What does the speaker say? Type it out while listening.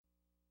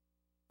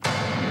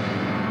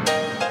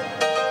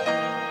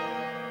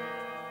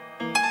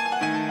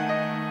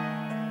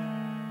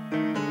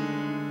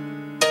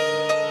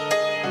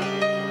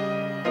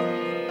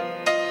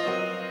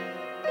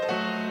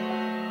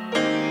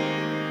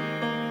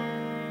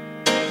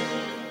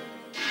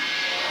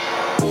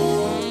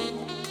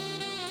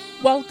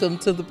Welcome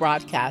to the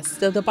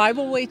broadcast of the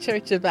Bible Way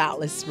Church of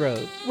Atlas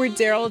Road, where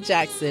Daryl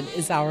Jackson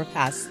is our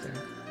pastor.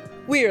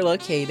 We are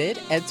located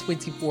at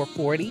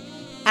 2440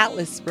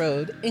 Atlas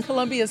Road in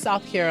Columbia,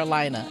 South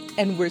Carolina,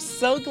 and we're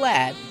so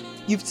glad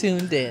you've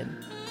tuned in.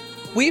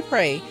 We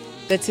pray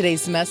that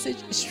today's message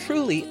is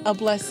truly a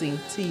blessing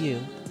to you.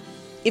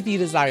 If you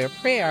desire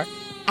prayer,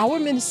 our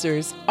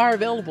ministers are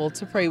available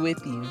to pray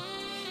with you.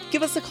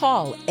 Give us a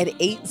call at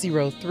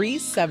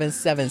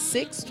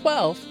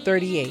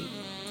 803-776-1238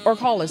 or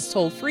call us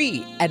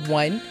toll-free at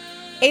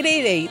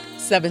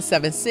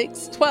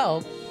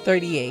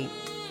 1-888-776-1238.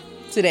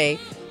 Today,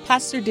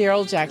 Pastor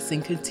Daryl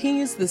Jackson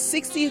continues the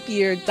 60th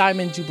year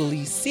Diamond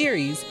Jubilee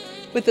series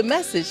with a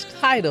message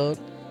titled,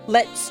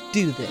 Let's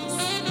Do This.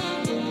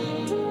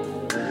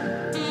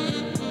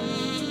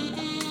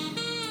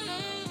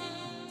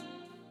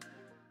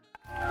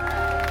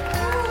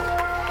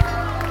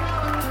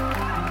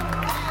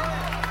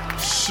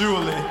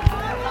 Surely,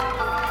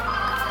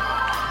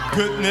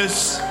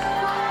 goodness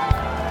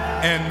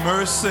and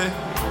mercy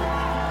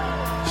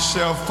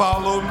shall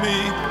follow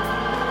me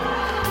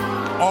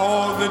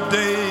all the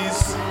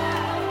days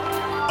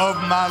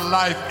of my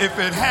life. If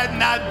it had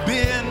not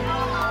been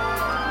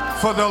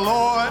for the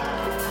Lord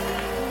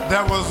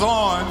that was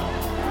on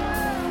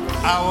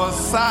our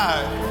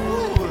side,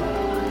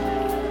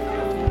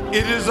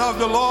 it is of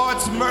the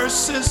Lord's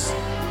mercies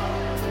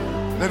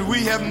that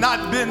we have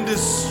not been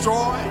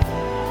destroyed.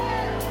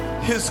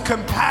 His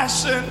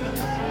compassion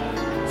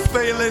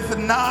faileth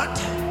not.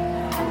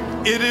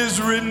 It is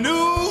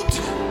renewed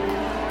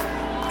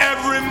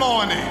every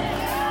morning.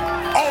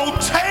 Oh,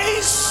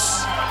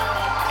 taste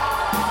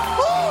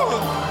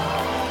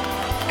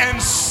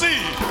and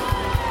see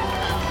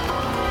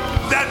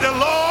that the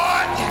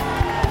Lord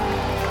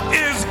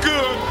is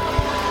good.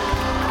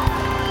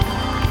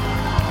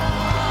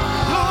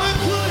 Lord,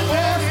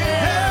 goodness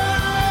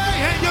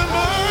and your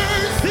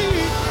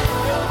mercy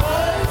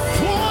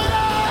toward us.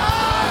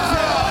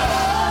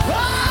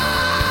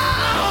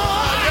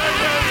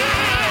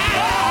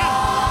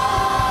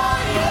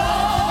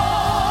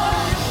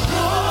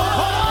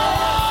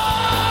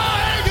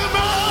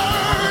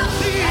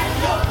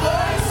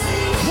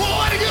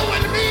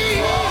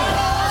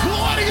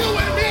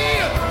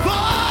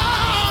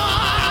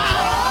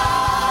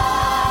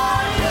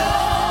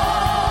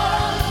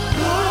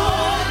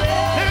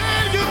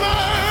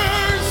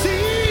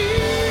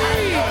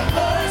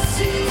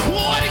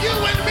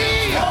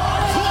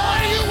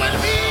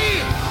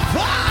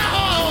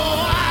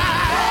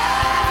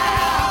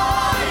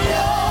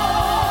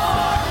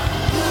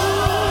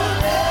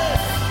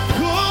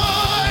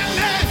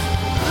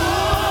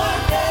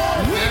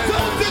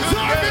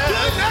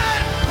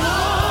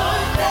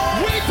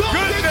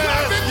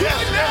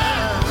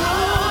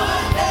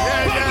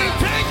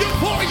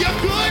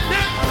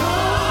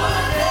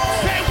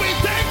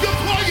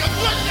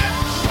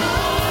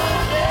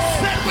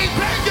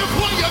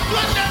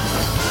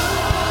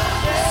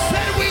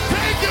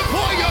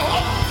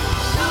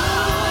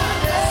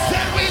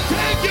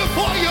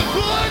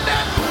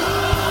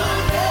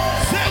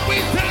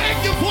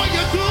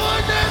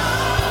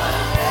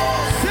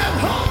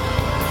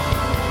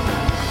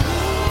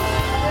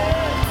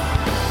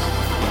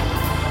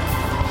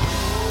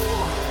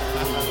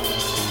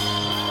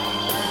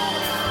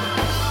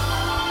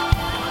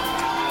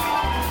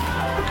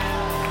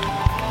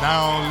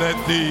 Now let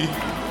the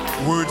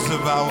words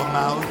of our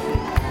mouth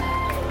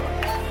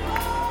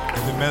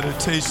and the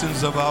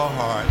meditations of our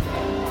heart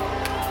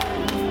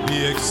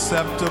be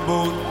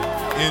acceptable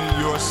in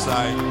your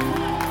sight.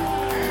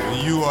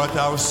 You art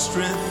our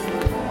strength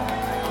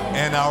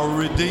and our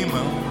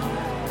Redeemer.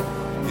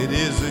 It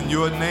is in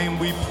your name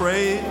we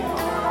pray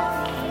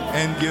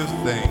and give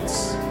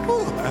thanks.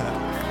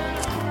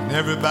 And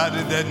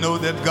everybody that know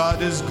that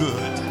God is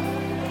good,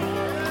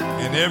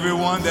 and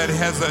everyone that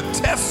has a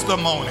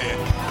testimony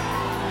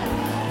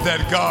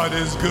that God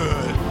is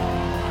good.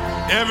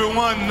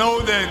 Everyone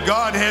know that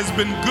God has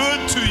been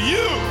good to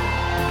you.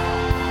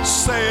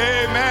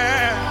 Say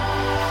amen.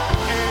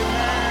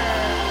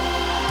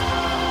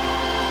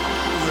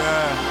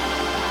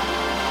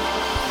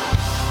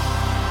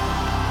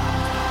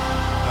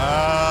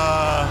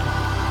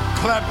 Amen.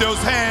 Clap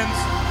those hands.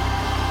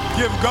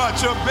 Give God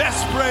your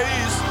best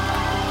praise.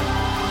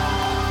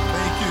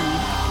 Thank you.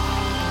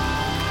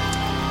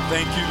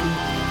 Thank you.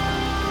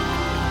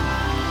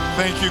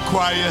 Thank you,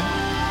 choir.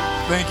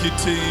 Thank you,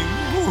 team.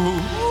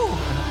 Ooh.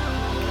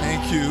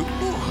 Thank you.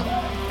 Ooh.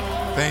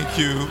 Thank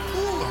you.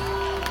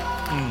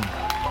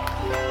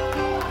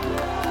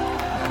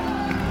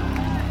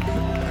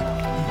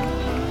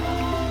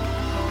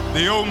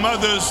 The old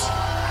mothers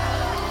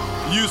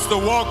used to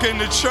walk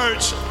into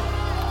church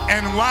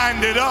and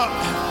wind it up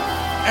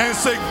and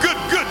say, good,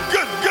 good,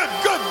 good, good,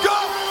 good,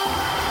 good.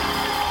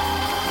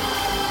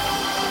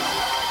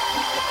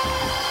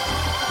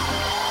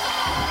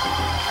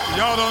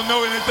 Y'all don't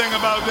know anything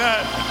about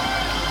that.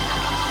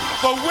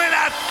 But when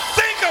I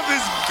think of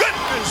his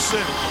goodness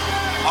and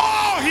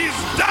all he's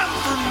done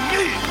for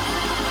me,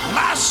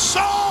 my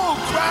soul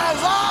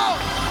cries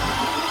out.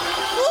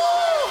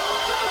 Woo!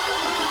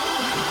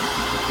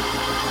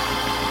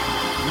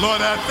 Lord,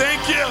 I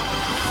thank you.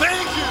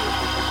 Thank you.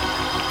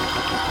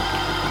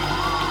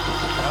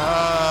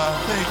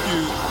 Thank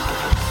you.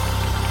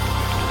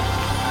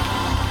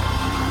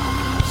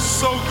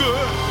 So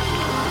good.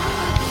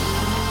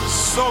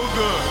 So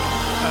good.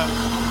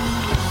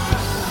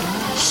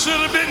 Should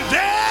have been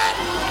dead,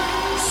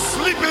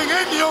 sleeping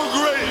in your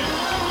grave.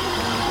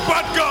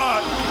 But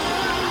God,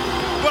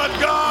 but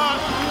God,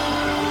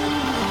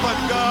 but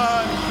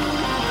God.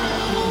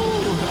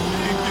 Ooh,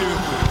 thank you.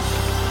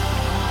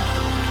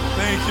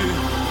 Thank you.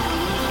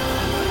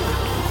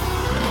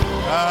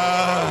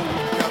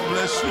 God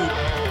bless you.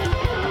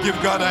 Give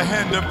God a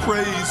hand of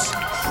praise.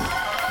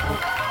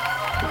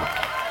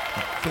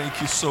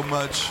 Thank you so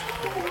much.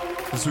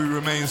 As we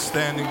remain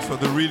standing for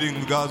the reading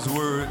of God's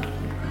word,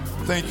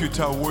 thank you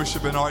to our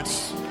worship and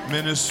arts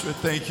ministry.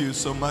 Thank you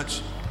so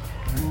much.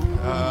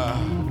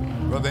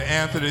 Brother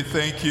Anthony,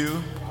 thank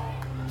you.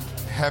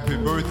 Happy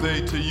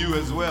birthday to you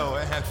as well,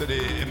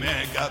 Anthony.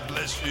 Amen. God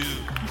bless you.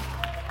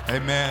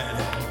 Amen.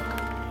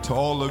 To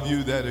all of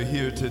you that are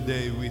here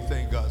today, we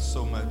thank God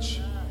so much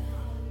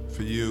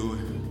for you,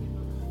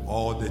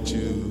 all that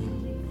you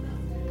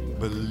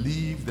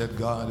believe that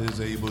God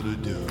is able to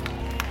do.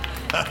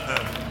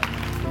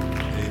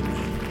 Amen.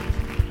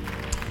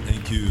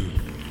 Thank you.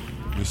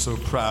 We're so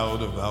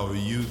proud of our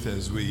youth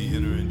as we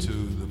enter into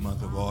the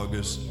month of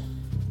August.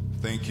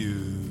 Thank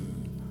you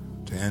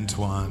to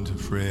Antoine, to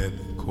Fred,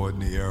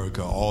 Courtney,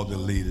 Erica, all the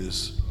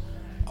leaders,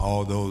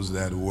 all those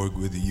that work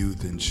with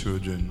youth and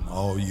children,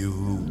 all you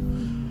who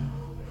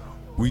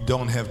we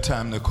don't have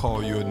time to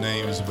call your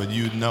names, but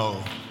you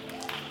know,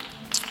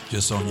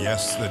 just on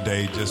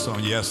yesterday,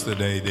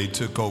 they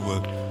took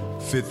over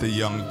 50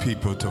 young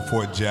people to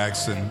Fort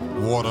Jackson,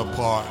 water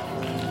park,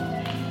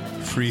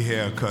 free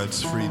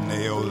haircuts, free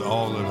nails,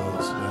 all of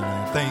those.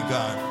 Thank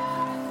God.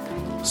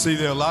 See,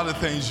 there are a lot of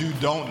things you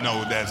don't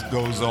know that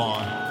goes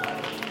on.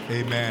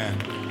 Amen.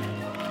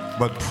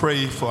 But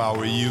pray for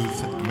our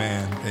youth,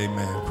 man.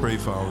 Amen. Pray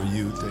for our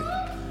youth.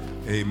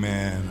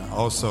 Amen.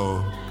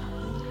 Also,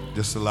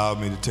 just allow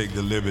me to take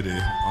the liberty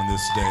on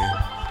this day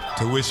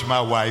to wish my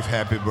wife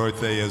happy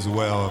birthday as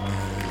well,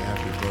 man.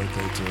 Happy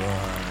birthday to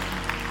her.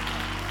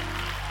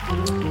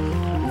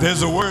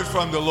 There's a word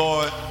from the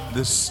Lord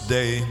this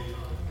day.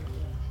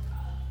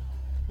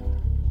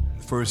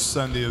 First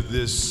Sunday of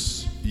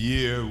this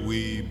year,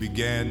 we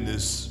began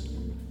this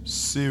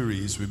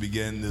series, we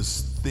began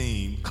this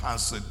theme,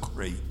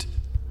 consecrate,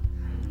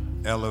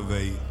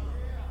 elevate,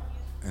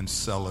 and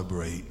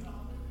celebrate.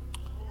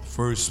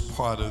 First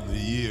part of the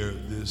year,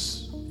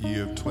 this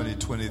year of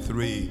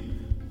 2023,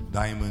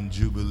 Diamond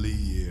Jubilee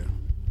year,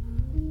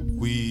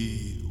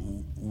 we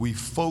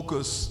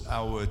focus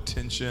our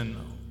attention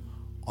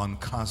on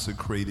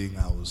consecrating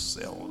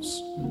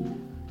ourselves,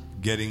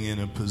 getting in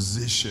a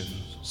position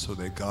so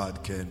that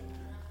God can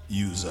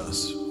use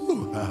us.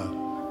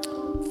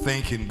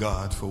 Thanking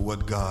God for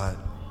what God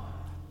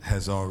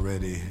has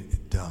already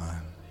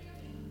done.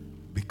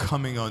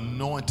 Becoming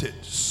anointed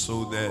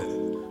so that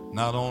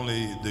not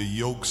only the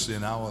yokes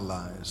in our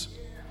lives,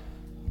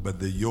 but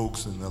the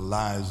yokes in the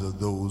lives of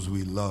those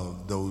we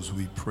love, those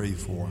we pray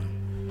for,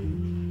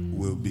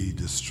 will be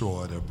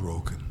destroyed or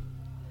broken.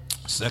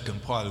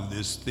 Second part of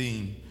this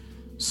theme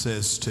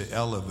says to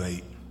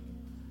elevate.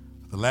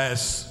 The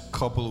last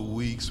couple of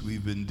weeks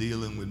we've been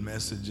dealing with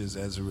messages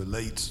as it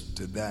relates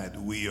to that.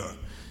 We are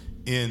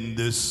in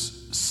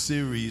this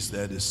series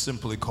that is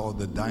simply called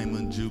the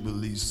Diamond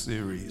Jubilee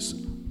series.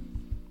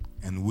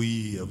 And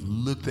we have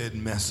looked at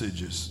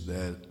messages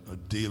that are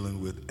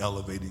dealing with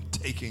elevating,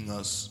 taking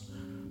us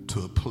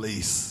to a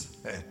place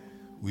that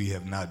we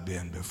have not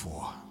been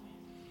before.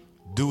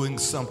 Doing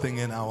something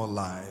in our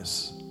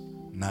lives,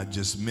 not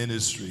just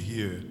ministry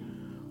here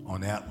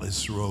on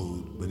Atlas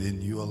Road, but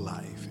in your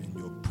life, in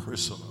your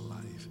personal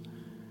life.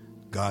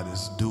 God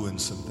is doing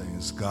some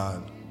things.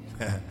 God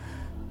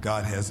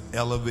has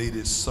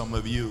elevated some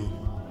of you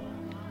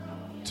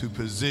to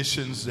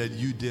positions that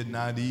you did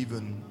not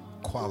even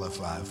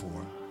qualify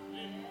for.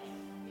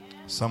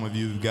 Some of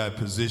you have got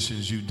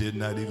positions you did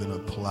not even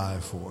apply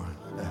for.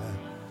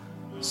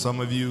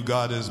 Some of you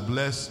God is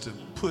blessed to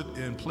put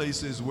in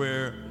places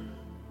where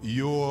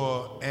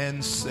your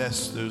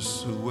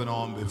ancestors who went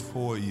on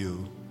before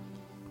you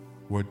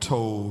were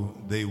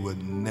told they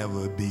would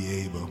never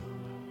be able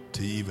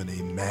to even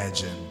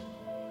imagine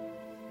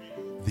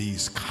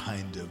these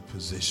kind of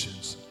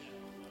positions,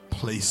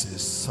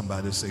 places.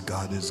 Somebody say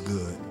God is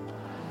good.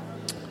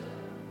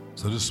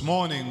 So this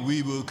morning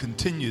we will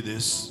continue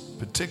this,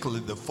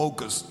 particularly the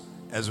focus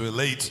as it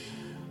relates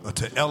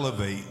to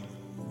elevate,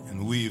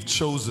 and we've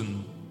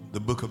chosen the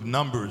book of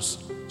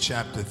Numbers,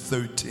 chapter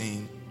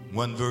 13,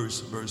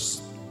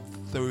 verse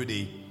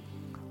 30,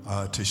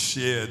 to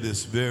share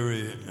this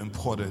very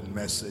important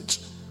message.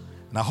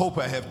 And I hope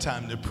I have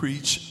time to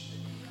preach.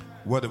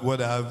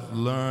 What I've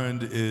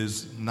learned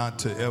is not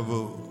to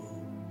ever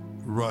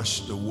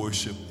rush the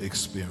worship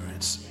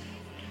experience.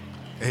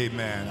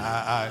 Amen.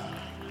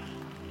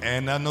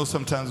 And I know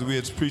sometimes we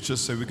as preachers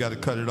say we got to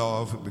cut it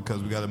off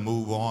because we got to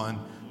move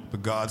on.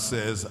 But God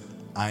says,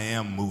 I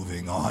am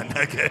moving on.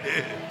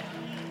 Okay?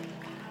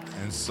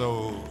 And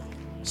so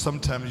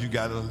sometimes you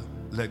got to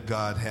let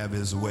God have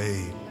his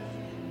way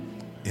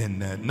in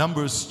that.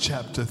 Numbers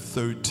chapter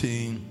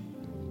 13,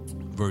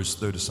 verse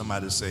 30.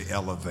 Somebody say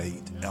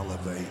elevate,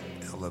 elevate,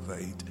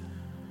 elevate.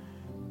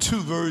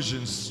 Two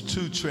versions,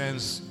 two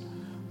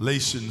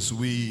translations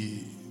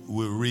we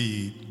will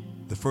read.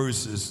 The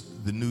first is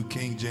the New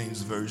King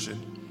James Version.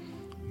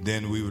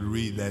 Then we would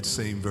read that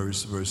same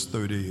verse, verse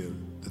 30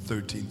 of the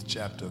 13th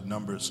chapter of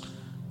Numbers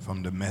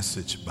from the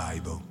Message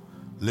Bible.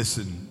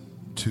 Listen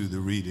to the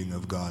reading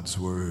of God's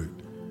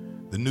Word.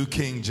 The New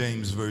King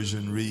James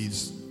Version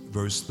reads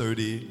verse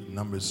 30,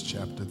 Numbers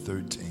chapter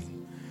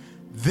 13.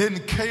 Then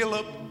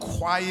Caleb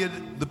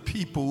quieted the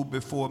people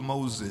before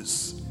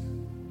Moses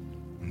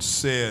and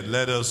said,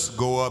 "Let us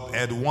go up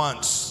at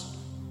once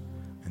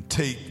and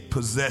take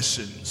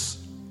possessions,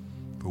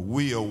 for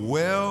we are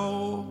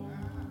well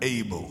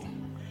able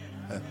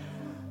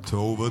to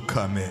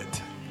overcome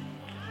it."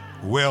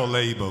 Well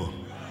able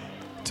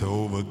to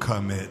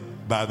overcome it.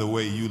 By the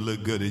way, you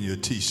look good in your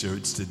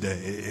t-shirts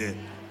today.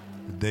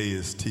 Today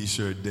is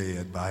t-shirt day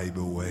at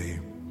Bible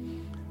Way.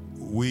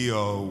 We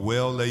are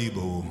well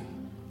able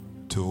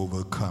to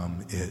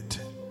overcome it.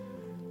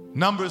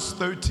 Numbers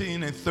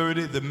 13 and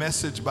 30, the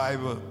Message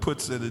Bible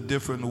puts it a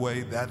different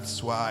way.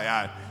 That's why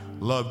I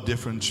love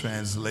different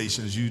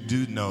translations. You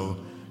do know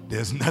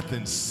there's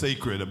nothing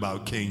sacred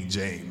about King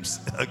James,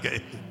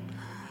 okay?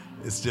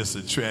 It's just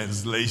a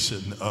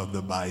translation of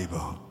the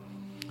Bible.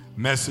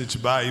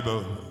 Message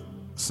Bible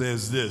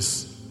says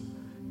this: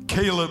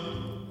 Caleb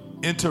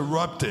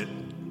interrupted,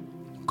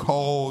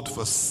 called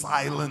for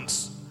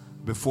silence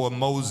before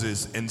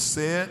Moses and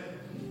said,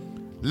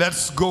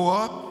 "Let's go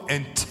up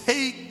and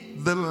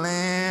take the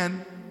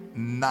land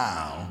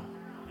now."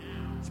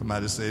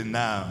 Somebody say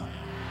now.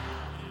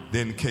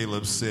 Then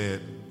Caleb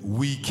said,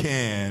 "We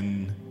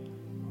can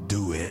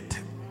do it.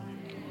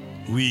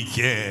 We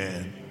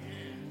can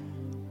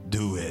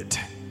do it."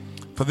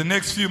 For the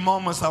next few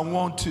moments, I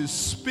want to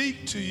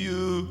speak to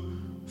you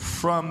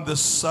from the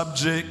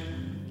subject,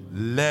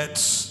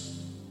 let's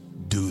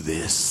do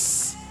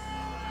this.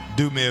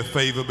 Do me a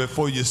favor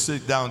before you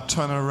sit down,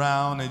 turn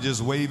around and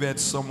just wave at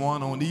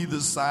someone on either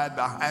side,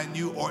 behind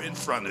you or in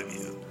front of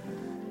you,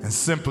 and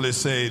simply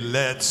say,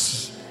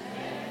 let's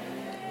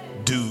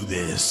do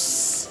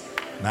this.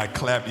 Now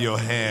clap your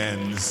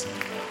hands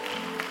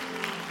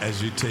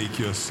as you take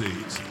your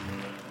seats.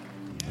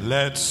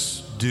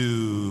 Let's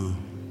do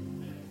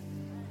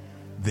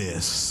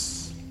this.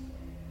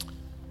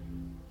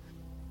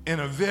 In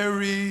a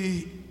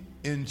very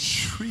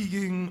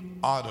intriguing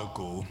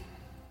article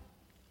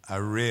I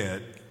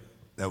read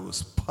that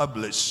was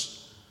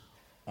published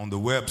on the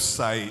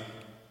website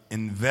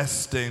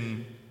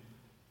investing.com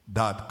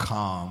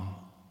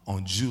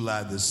on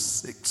July the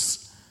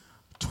 6th,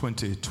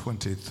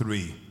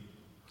 2023.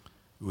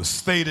 It was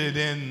stated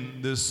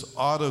in this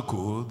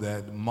article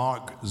that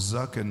Mark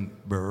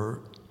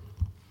Zuckerberg,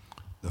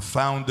 the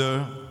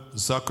founder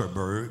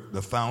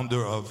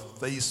of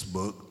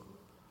Facebook,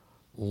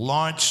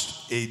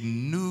 launched a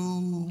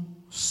new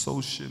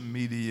social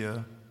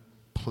media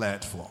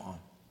platform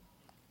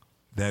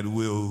that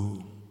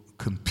will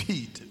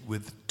compete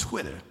with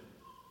Twitter.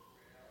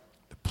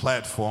 The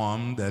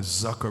platform that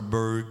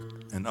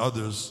Zuckerberg and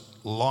others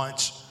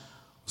launched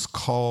is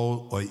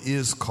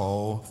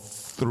called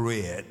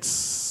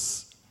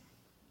Threads.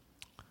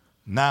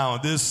 Now,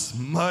 this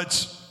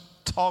much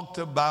talked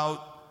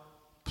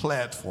about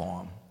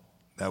platform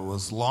that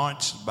was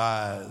launched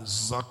by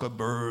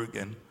Zuckerberg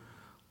and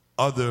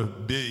other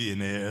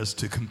billionaires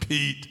to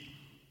compete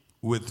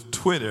with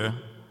Twitter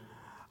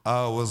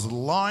was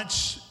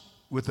launched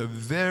with a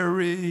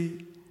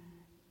very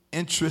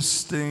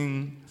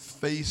interesting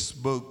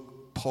Facebook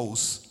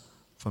post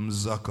from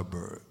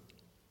Zuckerberg.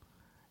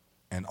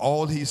 And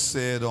all he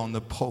said on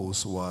the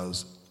post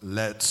was,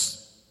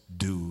 let's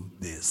do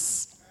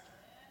this.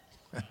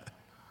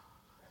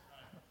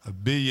 A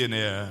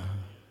billionaire,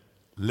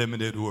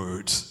 limited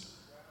words.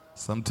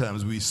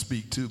 Sometimes we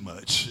speak too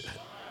much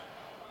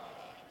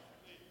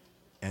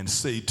and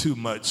say too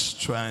much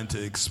trying to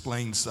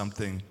explain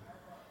something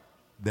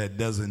that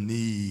doesn't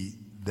need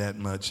that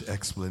much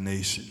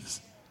explanations.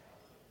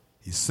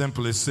 He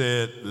simply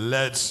said,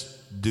 let's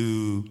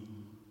do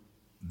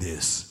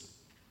this.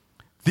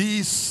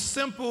 These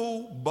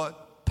simple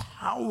but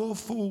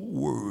powerful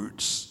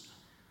words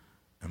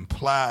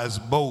implies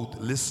both,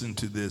 listen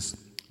to this,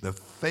 the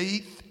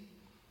faith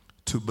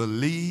to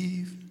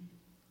believe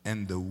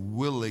and the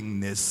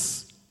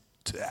willingness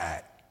to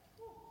act.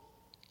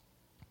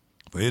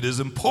 For it is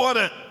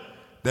important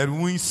that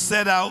when we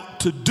set out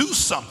to do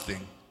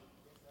something,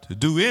 to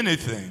do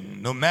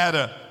anything, no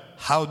matter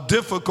how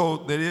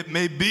difficult that it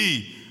may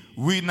be,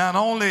 we not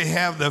only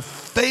have the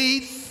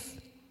faith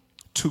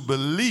to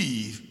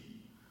believe,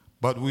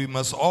 but we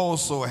must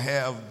also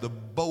have the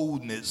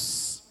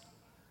boldness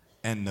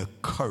and the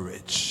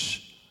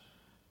courage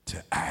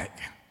to act.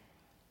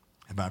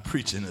 Am I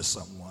preaching to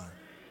someone?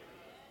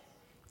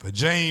 For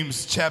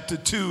James chapter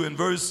 2 and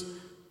verse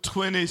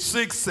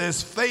 26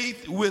 says,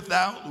 faith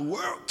without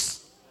works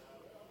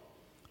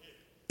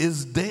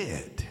is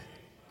dead.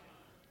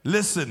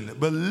 Listen,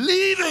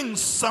 believing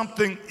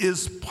something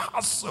is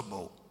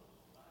possible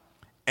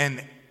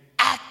and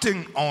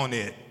acting on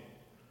it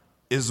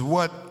is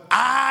what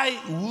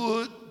I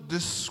would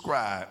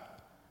describe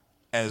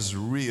as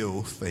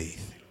real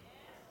faith.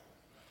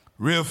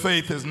 Real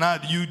faith is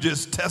not you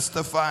just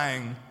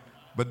testifying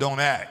but don't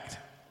act.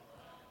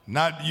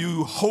 Not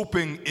you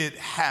hoping it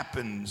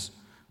happens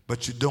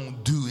but you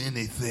don't do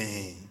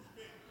anything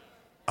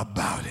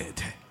about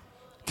it.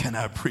 Can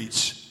I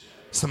preach?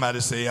 Somebody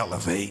say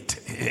elevate.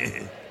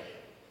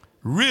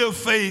 Real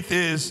faith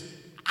is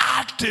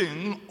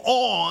acting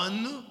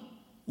on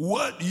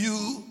what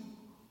you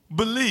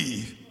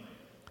believe.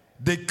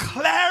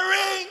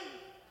 Declaring,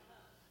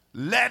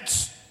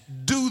 let's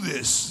do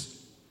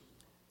this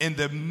in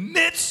the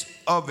midst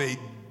of a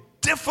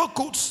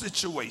difficult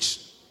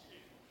situation,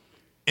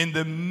 in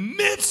the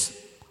midst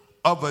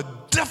of a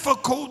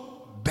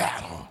difficult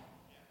battle,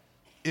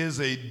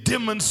 is a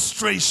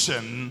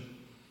demonstration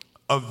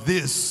of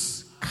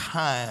this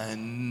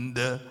kind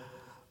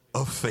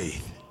of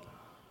faith.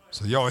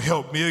 So y'all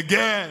help me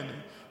again.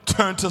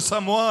 Turn to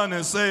someone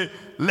and say,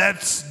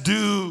 let's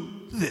do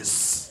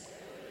this.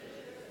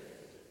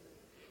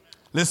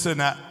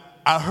 Listen,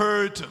 I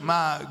heard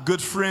my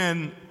good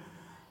friend,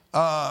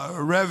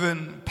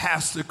 Reverend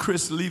Pastor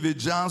Chris Levy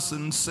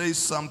Johnson say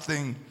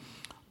something,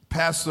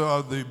 pastor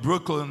of the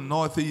Brooklyn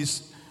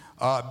Northeast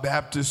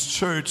Baptist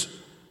Church,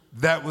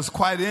 that was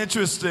quite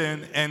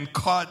interesting and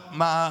caught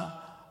my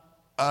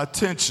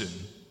attention.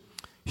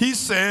 He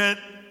said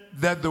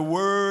that the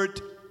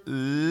word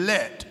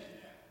let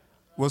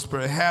was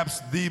perhaps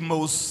the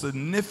most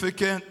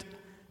significant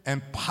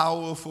and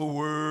powerful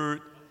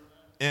word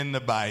in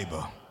the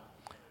Bible.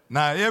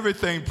 Now,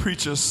 everything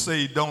preachers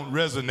say don't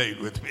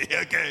resonate with me,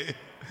 okay?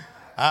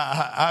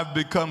 I've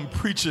become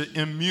preacher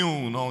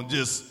immune on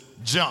just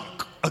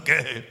junk,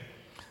 okay?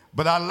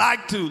 But I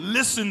like to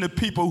listen to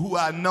people who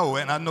I know,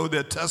 and I know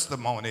their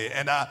testimony,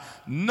 and I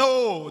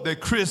know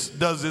that Chris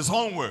does his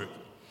homework,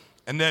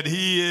 and that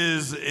he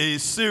is a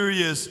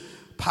serious,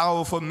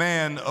 powerful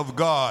man of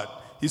God.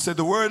 He said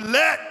the word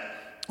let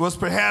was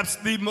perhaps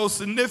the most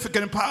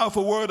significant and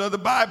powerful word of the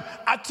Bible.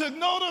 I took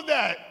note of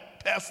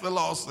that, Pastor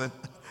Lawson.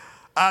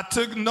 I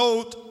took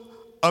note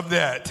of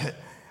that.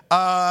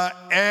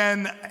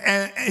 And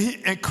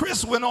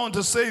Chris went on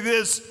to say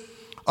this,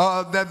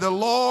 that the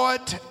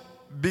Lord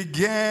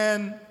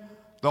began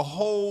the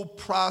whole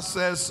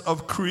process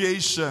of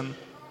creation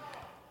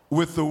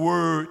with the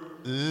word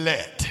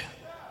let.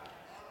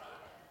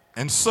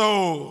 And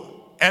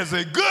so, as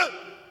a good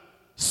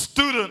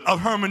student of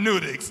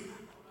hermeneutics,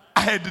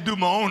 I had to do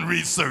my own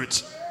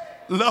research.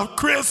 Love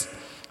Chris,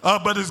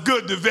 but it's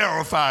good to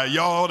verify.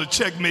 Y'all ought to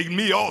checkmate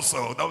me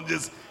also. Don't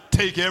just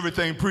take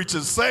everything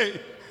preachers say.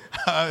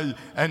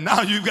 And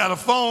now you've got a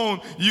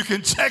phone, you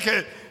can check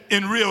it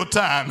in real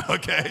time,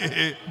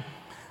 okay?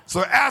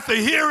 So after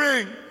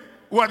hearing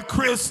what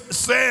Chris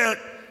said,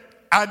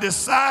 I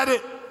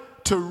decided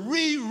to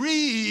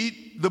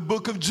reread the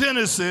book of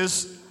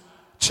Genesis,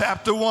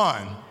 chapter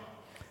 1.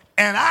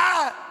 And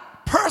I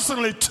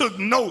personally took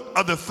note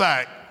of the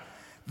fact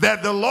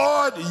that the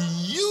Lord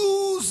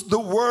used the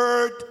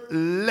word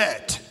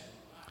let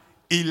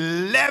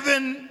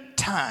 11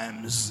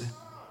 times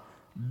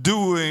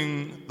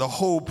during the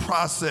whole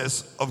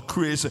process of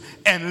creation.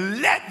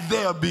 And let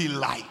there be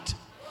light.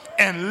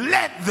 And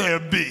let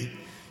there be.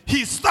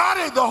 He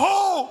started the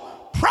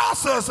whole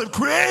process of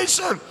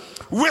creation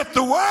with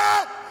the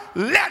word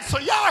let. So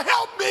y'all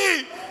help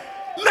me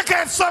look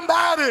at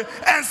somebody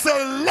and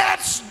say,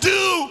 let's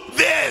do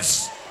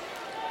this.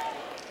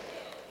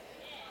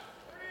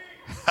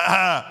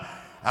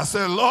 I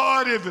said,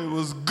 Lord, if it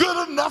was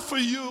good enough for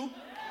you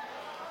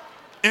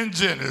in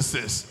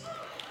Genesis,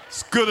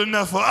 it's good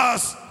enough for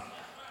us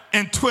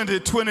in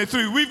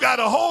 2023. We've got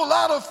a whole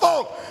lot of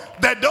folk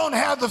that don't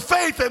have the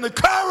faith and the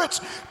courage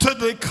to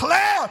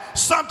declare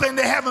something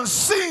they haven't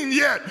seen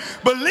yet,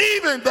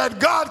 believing that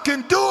God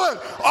can do it,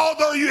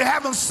 although you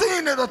haven't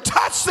seen it or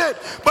touched it,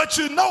 but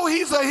you know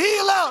he's a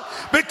healer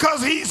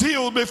because he's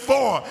healed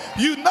before.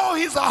 You know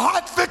he's a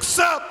heart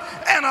fixer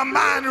and a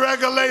mind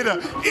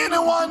regulator.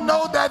 Anyone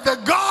know that the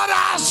God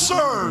I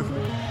serve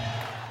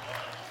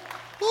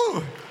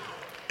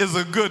is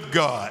a good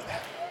God?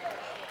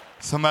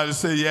 Somebody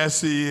say, yes,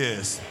 he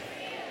is.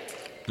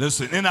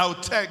 Listen, in our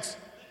text,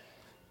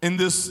 in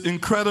this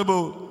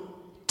incredible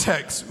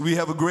text, we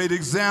have a great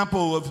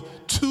example of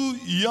two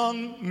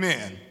young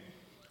men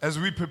as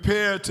we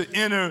prepare to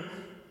enter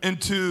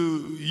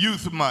into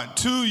Youth Month.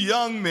 Two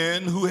young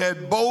men who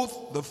had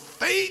both the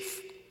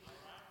faith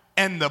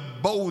and the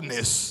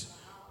boldness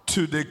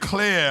to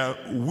declare,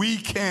 we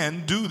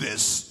can do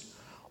this,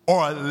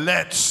 or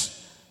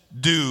let's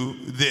do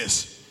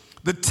this.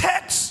 The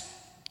text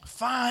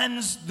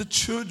finds the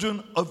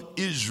children of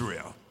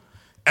Israel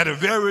at a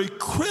very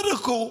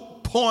critical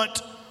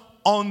point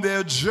on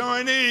their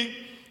journey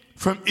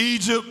from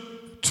Egypt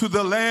to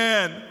the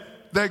land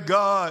that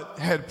God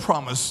had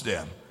promised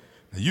them.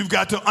 You've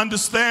got to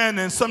understand,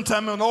 and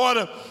sometime in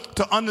order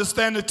to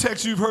understand the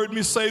text, you've heard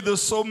me say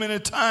this so many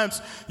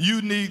times,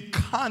 you need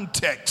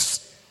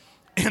context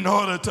in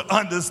order to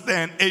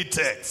understand a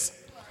text.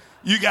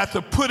 You got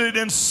to put it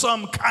in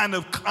some kind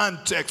of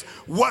context.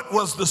 What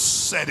was the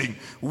setting?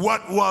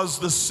 What was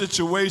the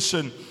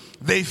situation?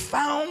 They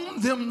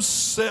found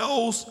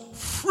themselves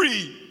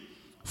free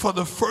for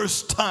the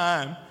first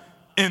time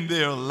in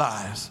their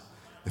lives.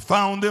 They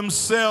found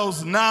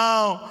themselves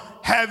now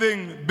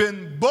having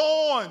been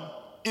born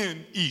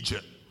in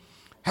Egypt,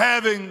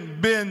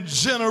 having been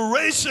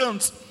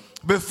generations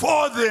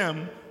before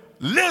them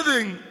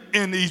living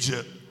in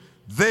Egypt.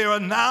 They are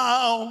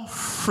now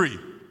free,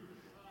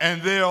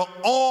 and they are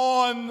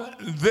on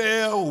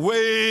their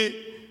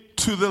way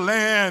to the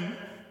land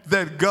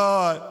that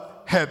God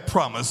had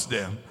promised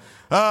them.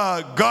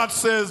 God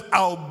says,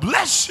 I'll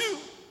bless you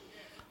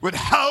with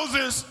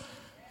houses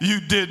you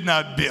did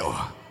not build.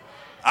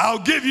 I'll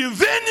give you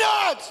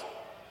vineyards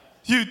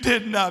you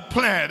did not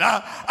plant.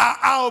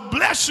 I'll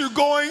bless you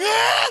going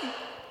in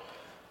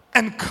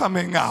and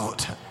coming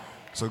out.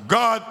 So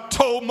God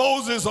told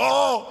Moses,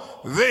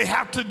 all they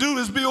have to do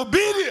is be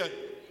obedient,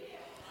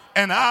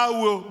 and I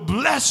will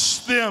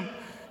bless them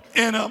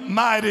in a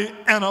mighty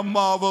and a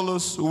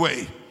marvelous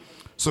way.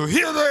 So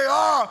here they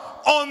are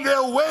on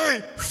their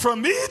way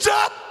from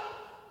Egypt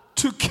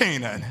to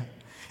Canaan.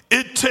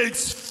 It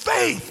takes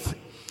faith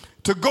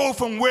to go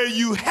from where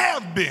you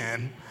have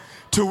been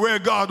to where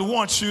God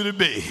wants you to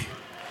be.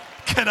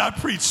 Can I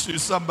preach to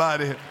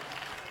somebody?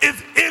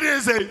 It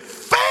is a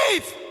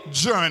faith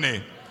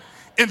journey.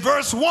 In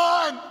verse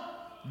 1,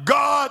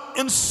 God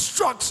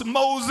instructs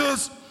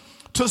Moses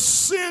to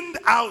send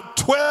out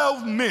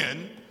 12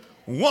 men,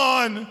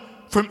 one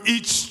from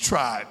each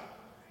tribe.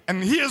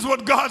 And here's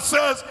what God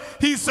says.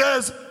 He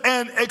says,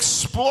 and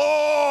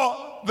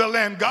explore the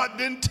land. God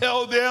didn't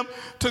tell them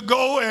to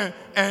go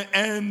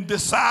and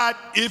decide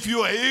if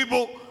you're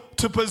able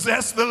to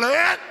possess the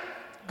land.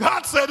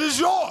 God said it's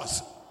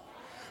yours.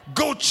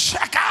 Go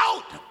check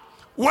out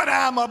what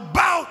I'm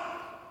about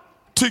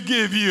to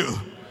give you.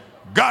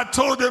 God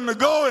told them to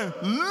go and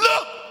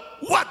look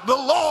what the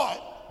Lord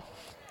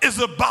is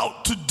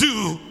about to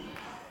do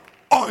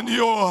on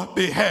your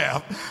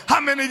behalf.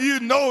 How many of you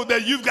know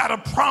that you've got a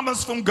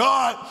promise from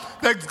God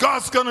that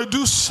God's going to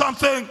do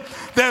something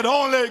that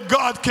only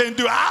God can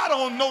do? I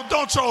don't know.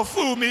 Don't y'all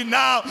fool me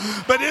now.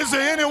 But is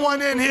there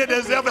anyone in here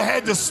that's ever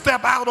had to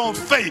step out on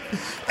faith,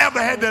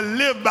 ever had to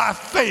live by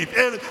faith,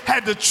 ever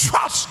had to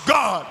trust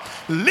God,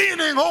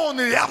 leaning on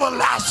the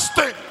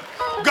everlasting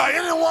God?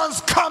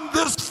 Anyone's come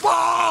this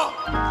far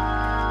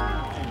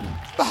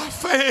by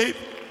faith?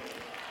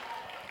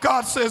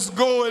 God says,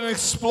 go and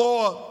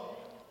explore.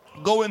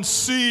 Go and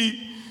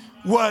see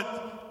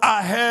what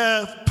I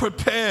have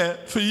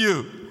prepared for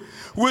you.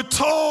 We're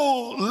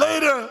told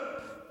later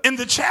in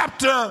the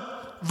chapter,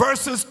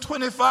 verses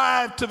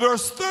 25 to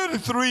verse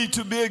 33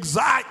 to be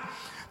exact,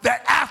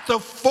 that after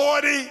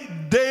 40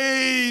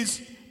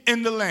 days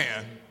in the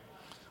land,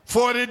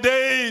 40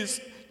 days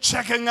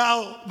checking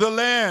out the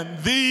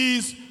land,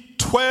 these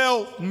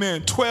 12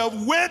 men,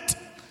 12 went,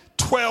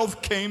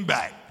 12 came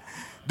back.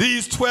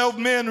 These 12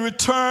 men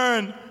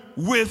returned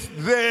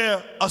with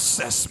their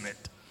assessment.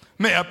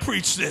 May I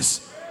preach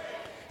this?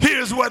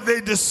 Here's what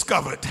they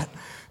discovered.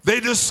 They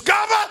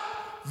discovered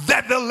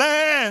that the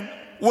land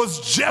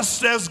was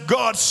just as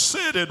God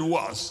said it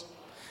was.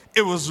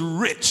 It was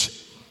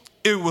rich.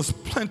 It was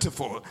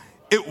plentiful.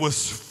 It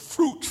was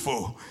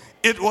fruitful.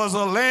 It was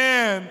a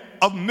land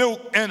of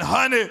milk and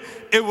honey.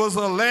 It was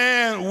a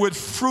land with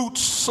fruit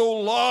so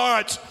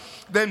large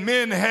that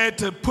men had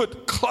to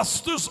put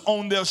clusters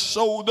on their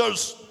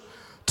shoulders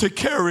to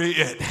carry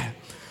it.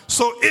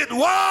 So it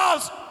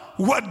was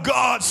what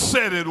God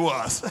said it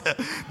was.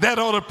 That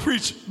ought to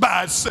preach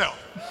by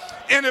itself.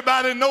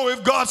 Anybody know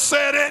if God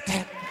said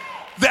it,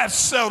 that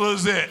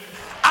settles it.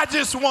 I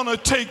just want to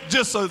take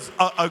just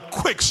a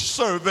quick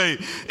survey.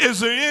 Is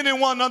there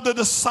anyone under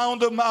the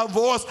sound of my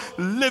voice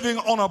living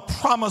on a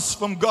promise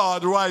from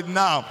God right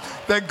now?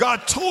 That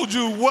God told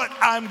you what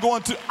I'm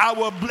going to, I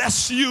will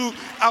bless you,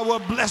 I will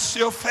bless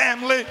your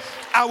family,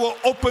 I will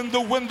open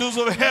the windows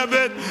of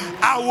heaven,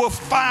 I will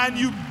find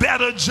you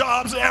better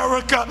jobs,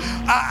 Erica,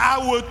 I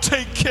will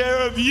take care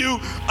of you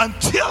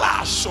until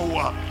I show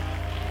up.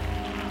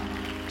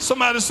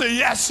 Somebody say,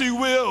 yes, he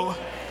will.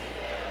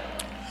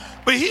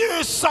 But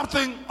here's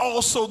something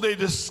also they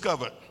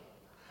discovered.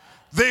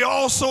 They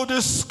also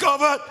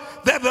discovered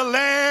that the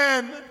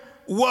land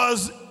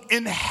was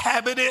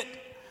inhabited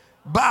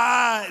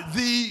by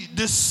the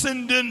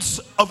descendants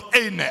of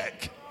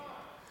Anak,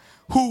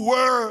 who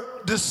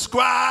were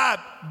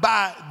described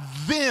by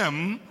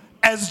them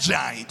as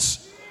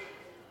giants.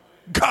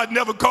 God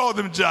never called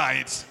them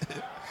giants.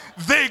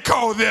 They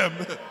called them.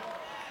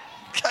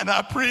 Can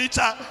I preach?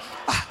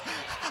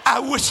 I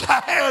wish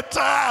I had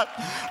time.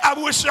 I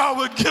wish y'all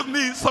would give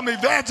me some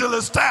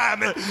evangelist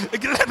time.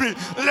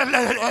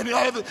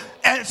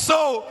 And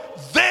so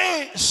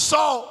they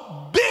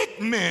saw big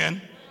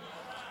men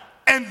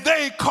and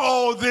they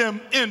called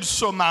them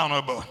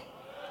insurmountable.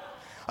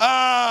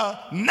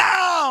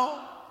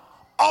 Now,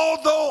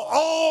 although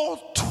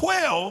all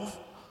 12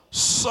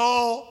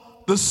 saw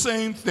the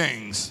same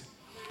things,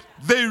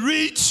 they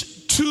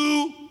reached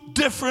two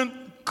different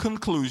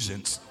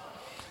conclusions.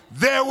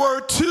 There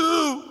were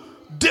two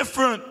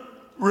different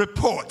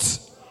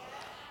reports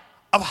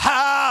of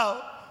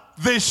how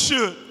they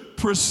should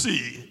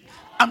proceed.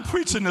 I'm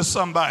preaching to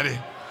somebody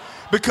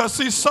because,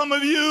 see, some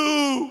of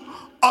you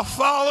are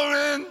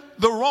following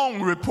the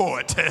wrong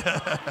report.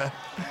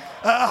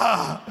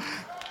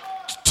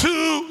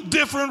 Two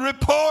different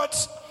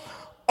reports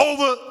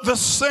over the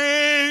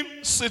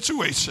same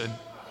situation.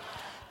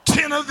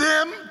 10 of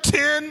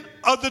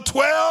the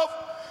 12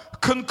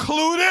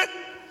 concluded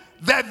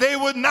that they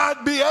would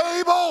not be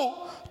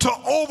able to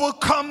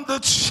overcome the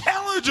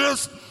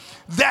challenges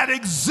that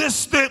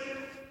existed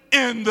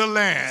in the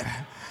land.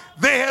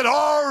 They had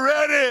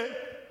already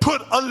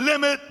put a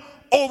limit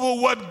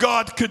over what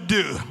God could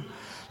do.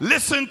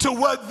 Listen to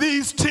what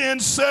these 10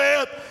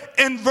 said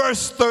in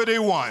verse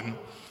 31.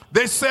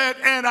 They said,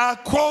 and I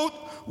quote,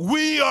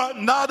 "We are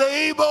not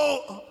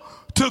able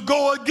to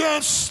go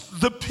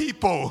against the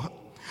people,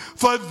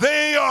 for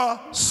they are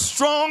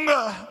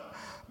stronger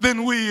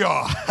than we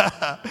are."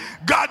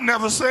 God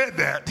never said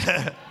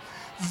that.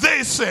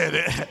 They said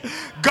it.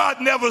 God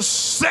never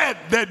said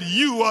that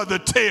you are the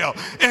tail.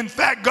 In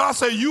fact, God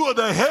said you are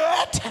the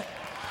head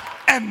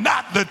and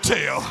not the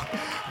tail.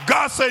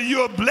 God said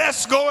you are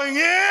blessed going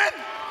in,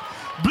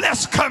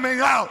 blessed coming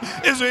out.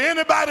 Is there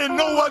anybody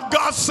know what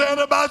God said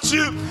about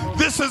you?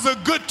 This is a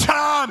good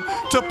time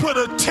to put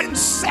a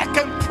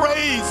 10-second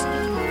praise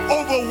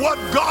over what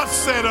God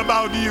said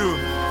about you.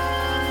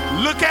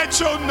 Look at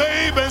your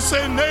neighbor and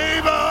say,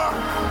 neighbor,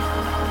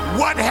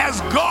 what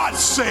has God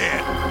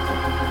said?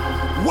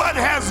 What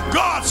has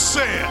God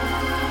said?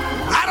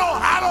 I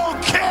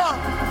don't care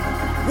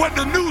what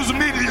the news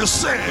media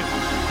said.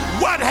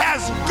 What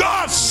has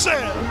God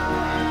said?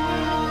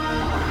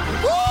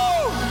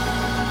 Woo!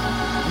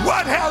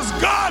 What has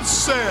God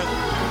said?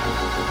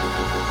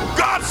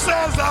 God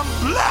says I'm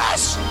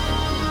blessed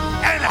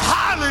and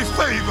highly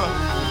favored.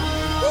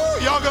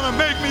 Woo! Y'all gonna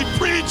make me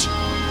preach?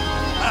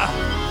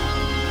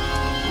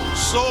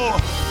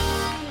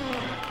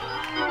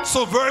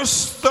 So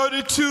verse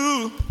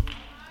 32,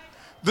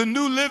 the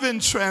New Living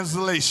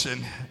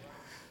Translation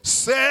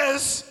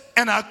says,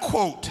 and I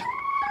quote,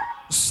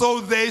 "So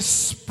they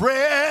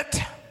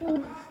spread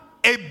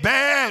a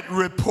bad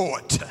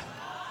report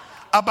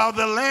about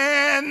the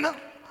land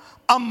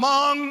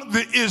among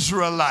the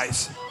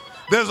Israelites."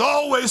 There's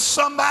always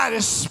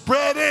somebody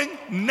spreading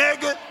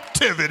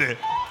negativity.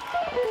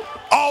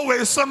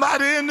 Always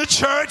somebody in the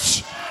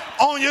church,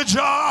 on your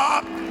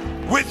job,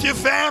 with your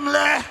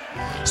family,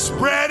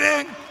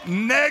 spreading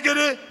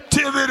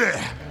negativity.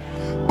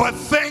 But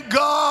thank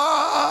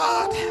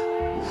God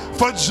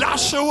for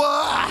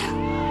Joshua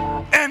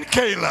and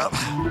Caleb.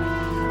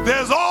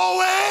 There's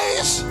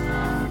always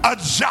a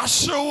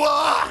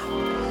Joshua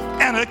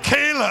and a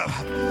Caleb.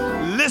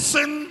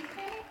 Listen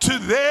to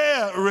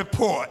their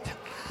report.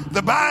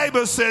 The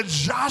Bible said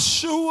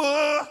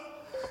Joshua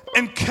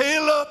and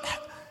Caleb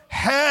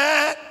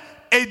had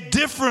a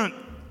different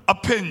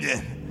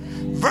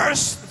opinion.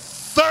 Verse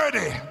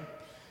 30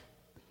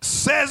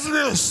 says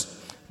this: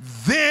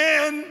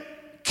 then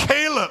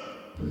Caleb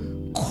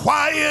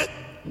quiet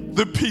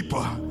the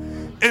people.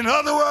 In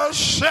other words,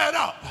 shut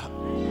up.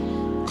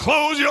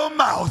 Close your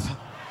mouth.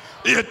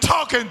 You're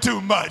talking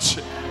too much.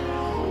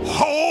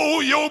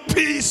 Hold your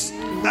peace.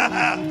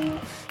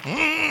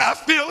 I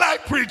feel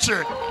like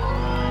preaching.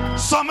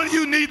 Some of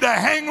you need to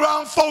hang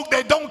around folk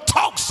that don't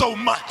talk so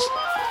much.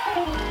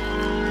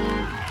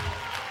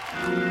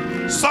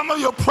 Some of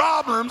your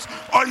problems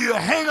are you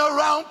hang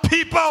around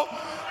people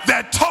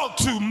that talk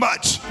too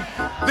much.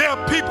 There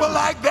are people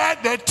like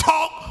that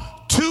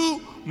talk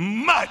too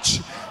much.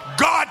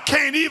 God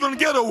can't even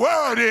get a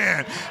word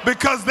in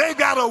because they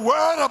got a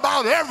word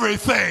about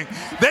everything.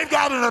 They've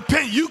got an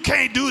opinion. You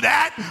can't do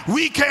that.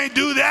 We can't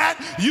do that.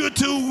 You're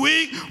too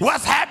weak.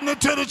 What's happening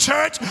to the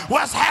church?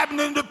 What's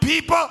happening to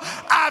people?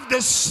 I've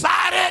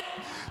decided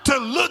to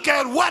look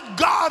at what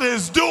God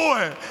is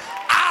doing.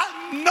 I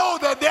know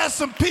that there's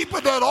some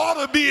people that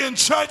ought to be in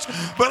church,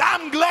 but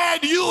I'm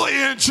glad you're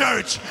in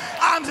church.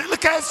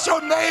 Look at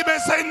your neighbor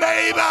and say,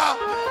 neighbor,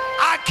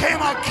 I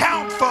can't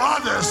account for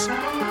others,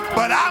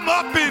 but I'm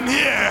up in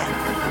here,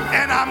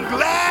 and I'm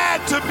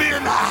glad to be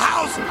in the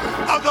house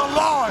of the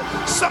Lord.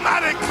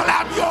 Somebody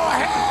clap your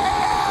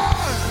hands.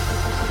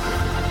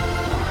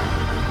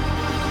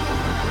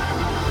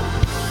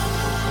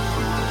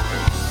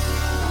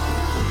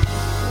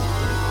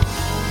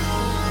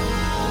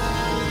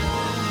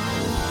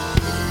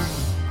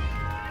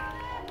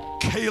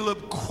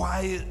 Caleb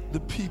quieted the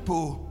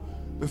people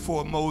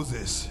before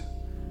Moses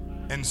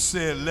and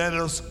said, let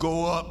us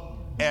go up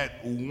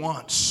at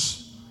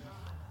once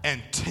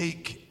and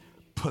take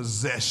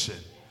possession.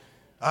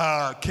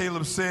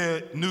 Caleb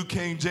said, New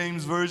King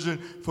James Version,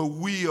 for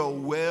we are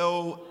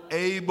well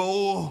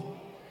able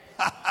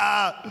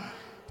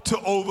to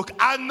overcome.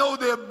 I know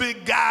there are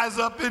big guys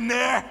up in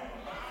there,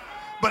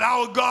 but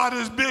our God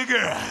is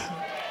bigger.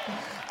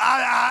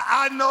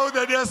 I know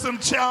that there's some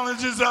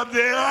challenges up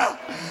there,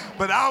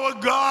 but our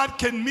God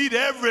can meet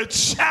every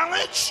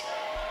challenge.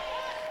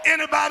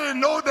 Anybody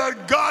know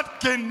that God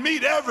can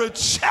meet every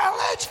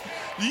challenge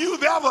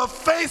you've ever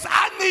faced?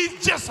 I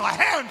need just a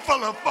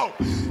handful of folk.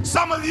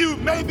 Some of you,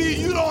 maybe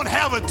you don't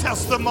have a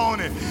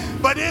testimony,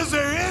 but is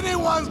there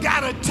anyone's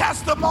got a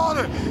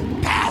testimony?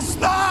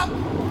 Pastor,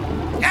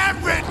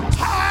 every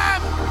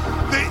time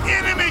the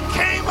enemy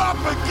came up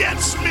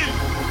against me,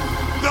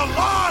 the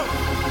Lord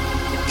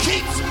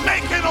keeps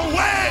making a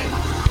way.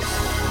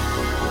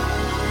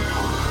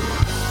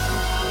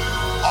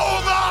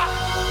 Over.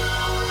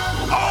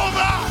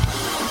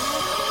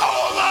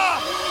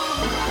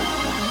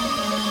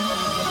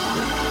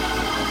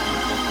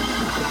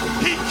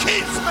 He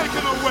keeps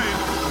making a way.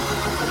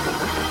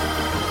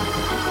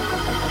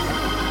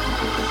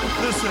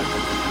 Listen.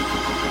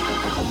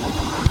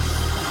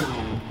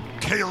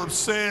 Caleb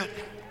said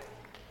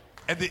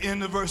at the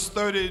end of verse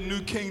 30,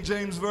 New King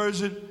James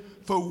Version,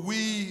 for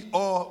we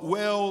are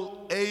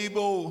well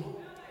able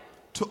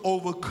to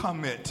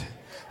overcome it.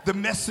 The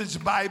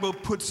Message Bible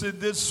puts it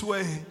this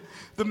way.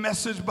 The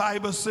Message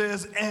Bible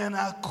says, and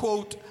I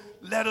quote,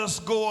 let us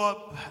go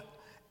up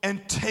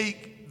and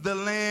take the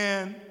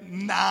land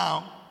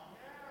now.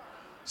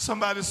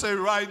 Somebody say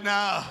right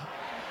now.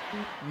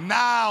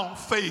 Now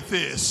faith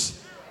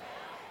is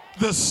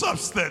the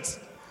substance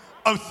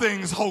of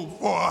things hoped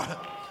for.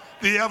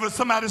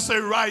 Somebody say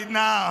right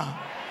now.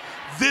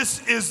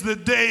 This is the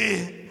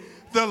day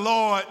the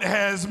Lord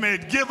has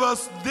made. Give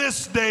us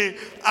this day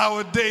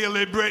our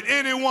daily bread.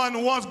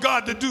 Anyone wants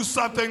God to do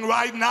something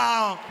right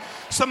now?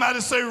 Somebody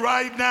say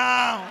right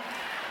now.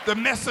 The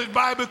Message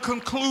Bible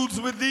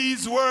concludes with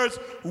these words,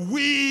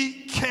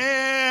 we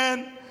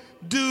can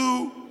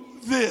do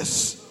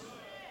this.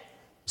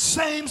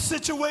 Same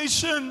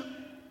situation,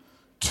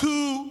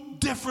 two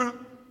different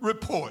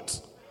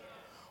reports.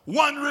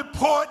 One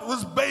report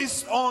was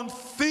based on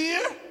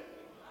fear,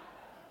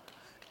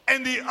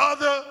 and the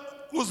other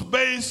was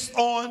based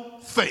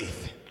on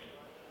faith.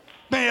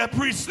 May I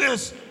preach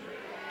this?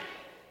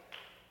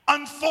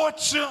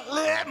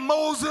 Unfortunately,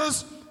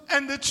 Moses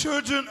and the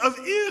children of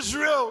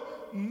Israel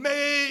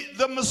made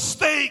the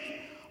mistake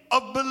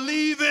of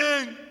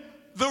believing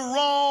the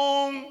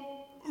wrong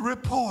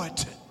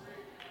report.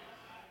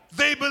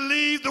 They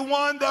believed the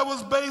one that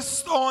was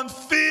based on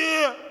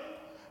fear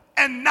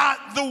and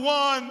not the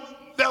one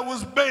that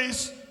was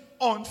based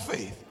on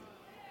faith.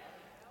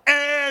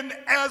 And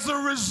as a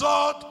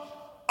result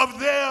of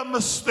their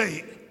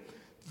mistake,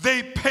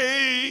 they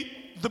paid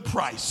the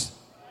price.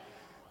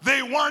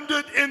 They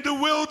wandered in the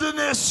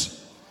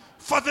wilderness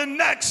for the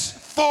next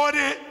 40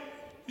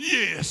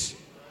 years.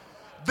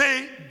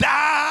 They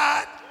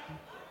died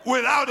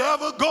without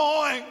ever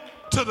going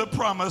to the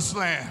promised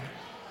land.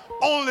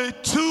 Only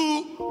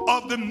 2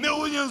 of the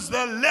millions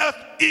that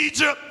left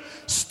Egypt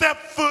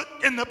stepped foot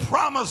in the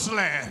promised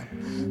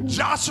land.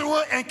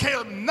 Joshua and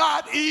Caleb,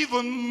 not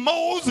even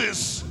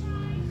Moses,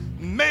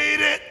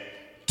 made it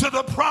to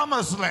the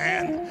promised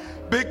land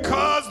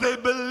because they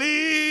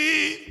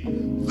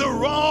believed the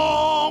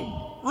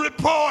wrong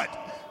report.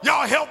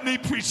 Y'all help me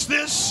preach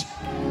this.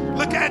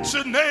 Look at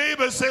your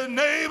neighbor and say,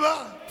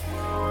 neighbor,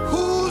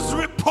 whose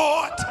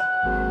report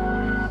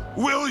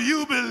will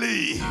you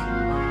believe?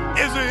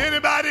 Is there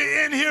anybody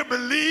in here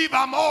believe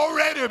I'm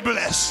already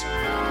blessed?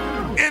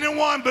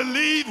 Anyone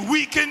believe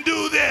we can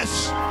do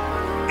this?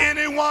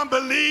 Anyone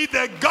believe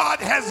that God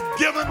has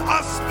given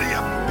us the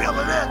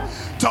ability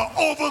to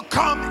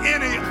overcome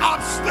any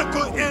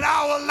obstacle in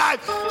our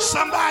life?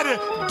 Somebody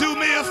do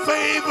me a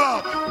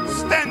favor.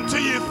 Stand to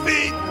your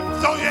feet,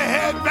 throw your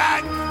head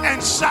back,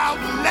 and shout,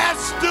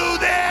 let's do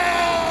this!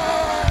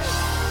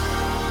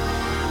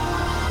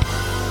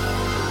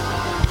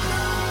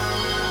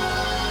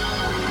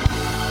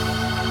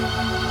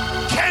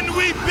 Can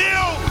we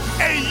build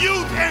a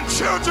youth and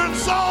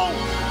children's zone?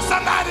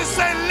 Somebody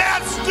say,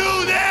 let's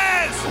do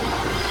this.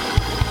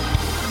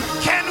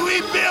 Can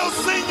we build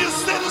senior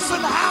citizen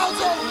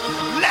housing?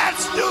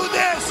 Let's do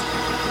this.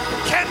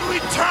 Can we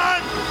turn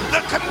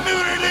the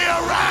community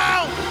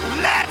around?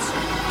 Let's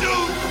do.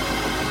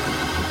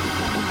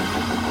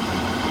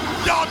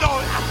 Y'all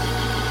know,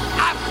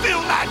 I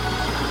feel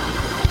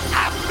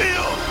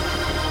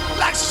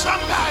like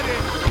somebody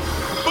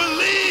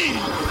believe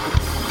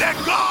that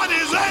God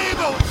is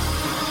able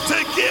to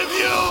give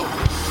you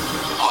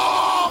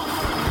all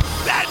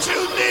that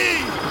you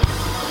need.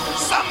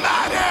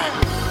 Somebody,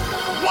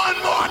 one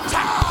more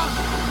time,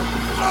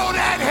 throw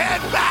that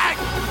head back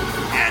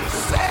and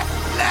say,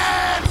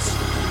 let's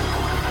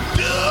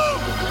do.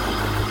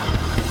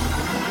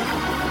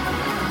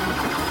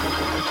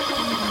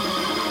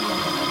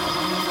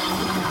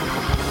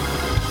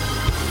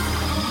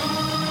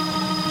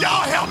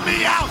 Y'all help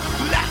me out.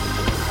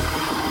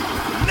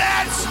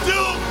 Let's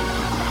do.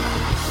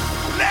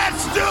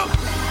 Let's do.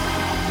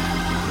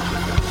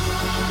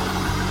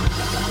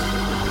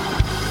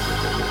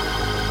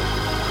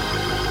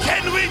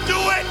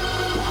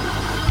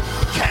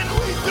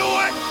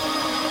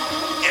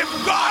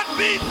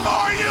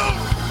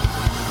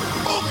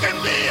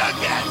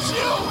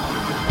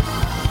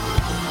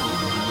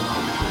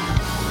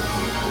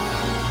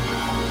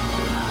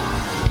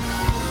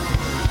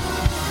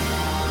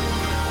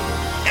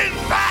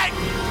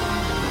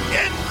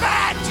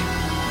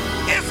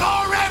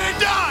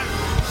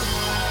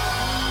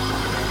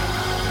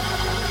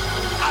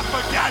 I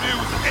forgot it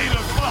was 8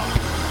 o'clock.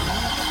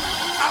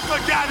 I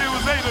forgot it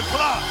was 8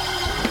 o'clock.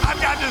 I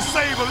got to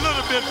save a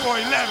little bit for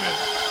 11.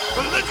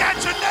 But look at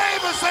your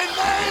neighbor, say,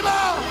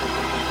 neighbor,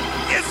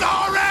 it's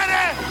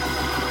already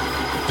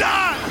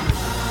done.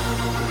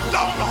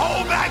 Don't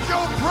hold back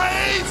your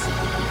praise.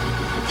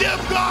 Give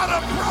God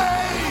a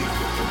praise.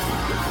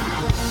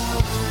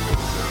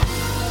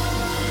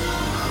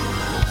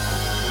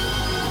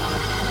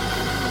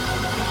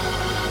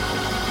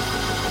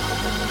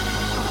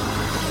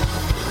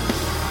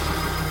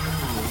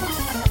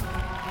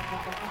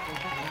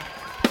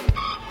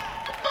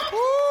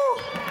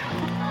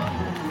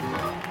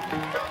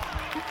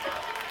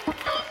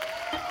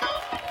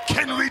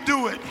 Can we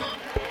do it?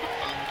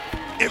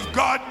 If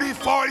God be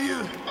for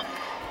you,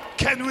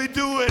 can we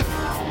do it?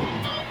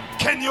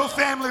 Can your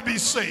family be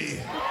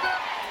saved?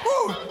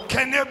 Woo.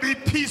 Can there be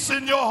peace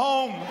in your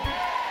home?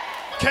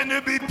 Can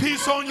there be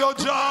peace on your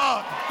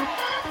job?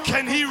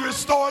 Can he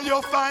restore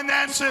your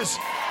finances?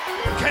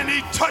 Can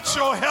he touch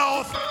your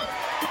health?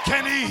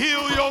 Can he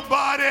heal your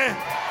body?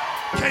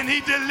 Can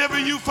he deliver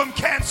you from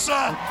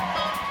cancer?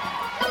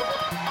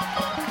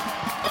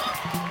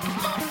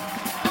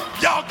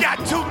 Y'all got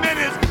 2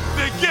 minutes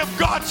to give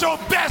God your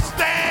best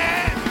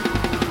stand.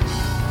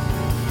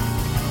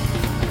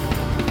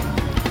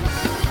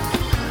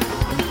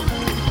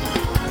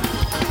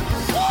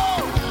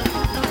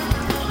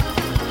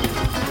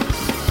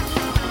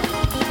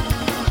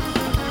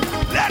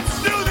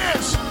 Let's do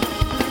this.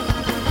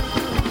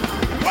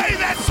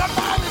 Wave at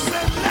somebody and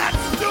say,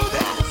 let's do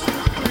this.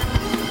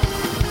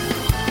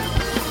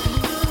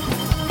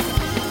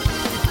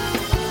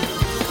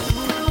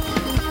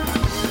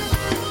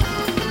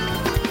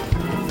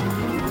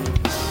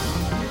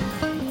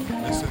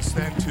 Listen,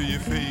 stand to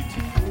your feet.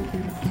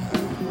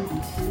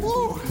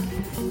 Woo.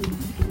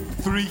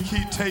 3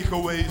 key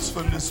takeaways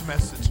from this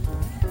message.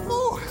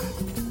 Woo.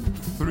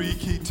 3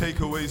 key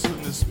takeaways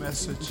from this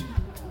message.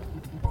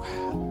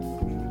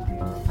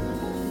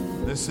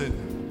 Listen,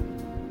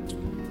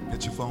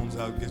 get your phones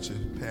out, get your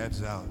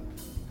pads out.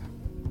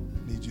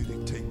 I need you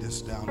to take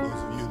this down, those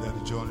of you that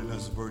are joining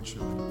us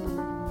virtually.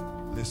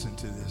 Listen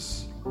to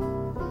this.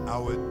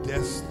 Our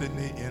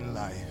destiny in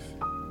life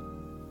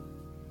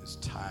is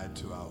tied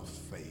to our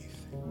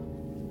faith.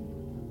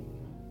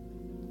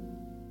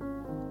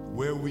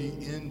 Where we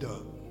end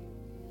up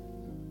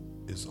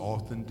is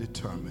often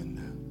determined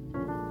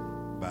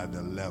by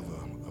the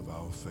level of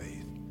our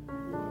faith.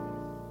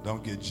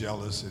 Don't get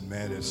jealous and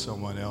mad at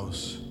someone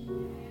else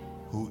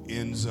who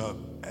ends up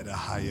at a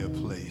higher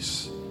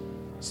place.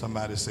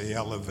 Somebody say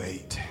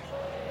elevate.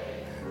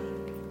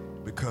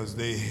 Because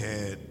they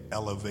had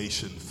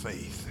elevation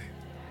faith.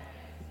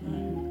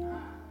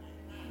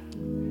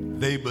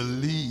 They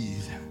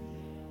believed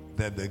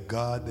that the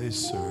God they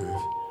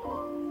serve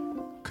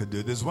could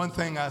do. There's one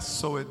thing I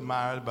so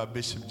admired about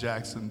Bishop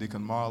Jackson,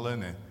 Deacon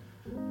Marlon, and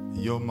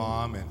your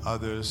mom and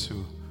others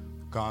who've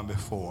gone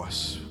before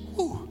us.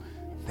 Whew.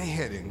 They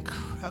had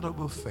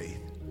incredible faith.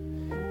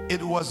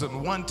 It wasn't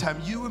one time.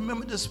 You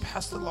remember this,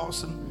 Pastor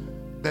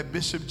Lawson, that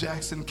Bishop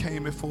Jackson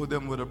came before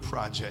them with a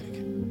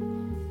project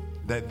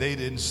that they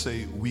didn't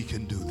say, we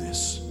can do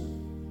this.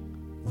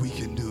 We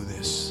can do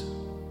this.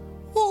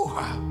 Woo.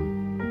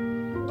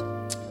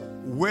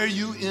 Where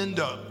you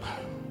end up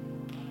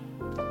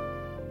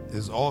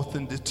is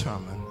often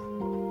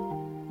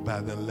determined by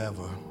the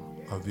level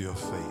of your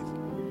faith.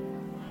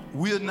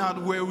 We're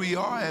not where we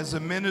are as a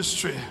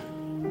ministry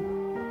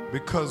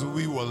because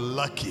we were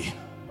lucky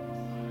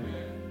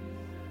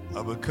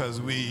or because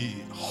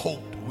we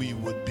hoped we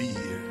would be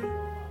here.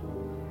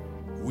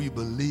 We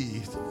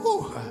believed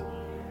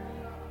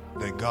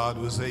that God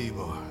was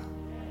able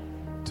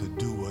to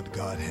do what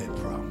God had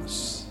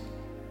promised.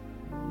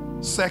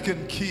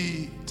 Second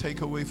key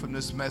takeaway from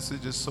this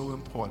message is so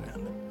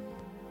important.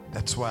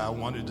 That's why I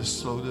wanted to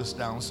slow this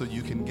down so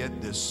you can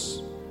get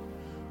this.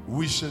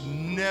 We should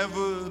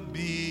never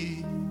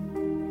be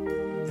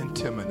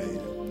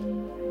intimidated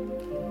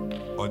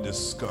or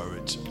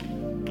discouraged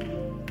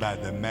by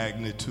the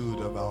magnitude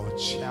of our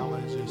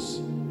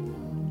challenges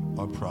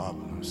or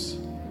problems.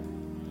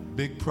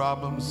 Big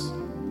problems,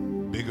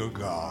 bigger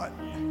God.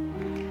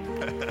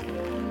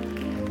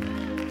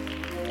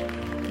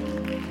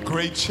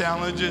 Great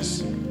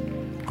challenges,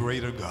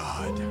 greater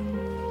God.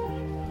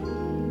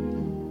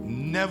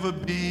 Never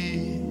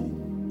be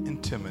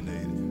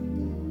intimidated.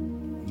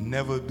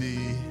 Never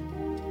be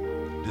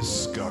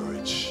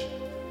discouraged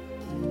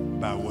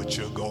by what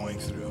you're going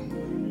through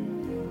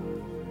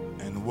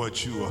and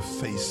what you are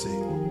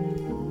facing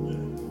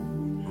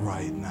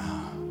right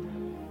now.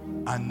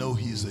 I know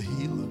he's a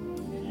healer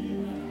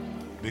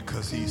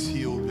because he's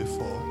healed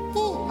before.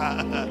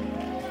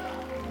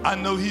 I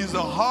know he's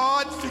a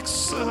heart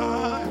fixer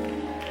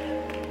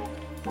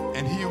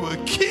and he will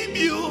keep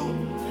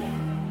you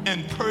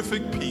in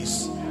perfect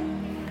peace.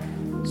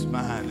 His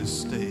mind is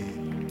stayed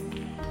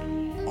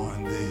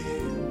on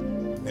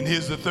thee. And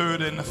here's the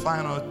third and the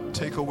final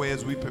takeaway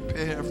as we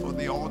prepare for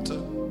the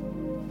altar.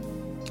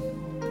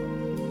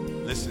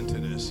 Listen to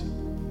this.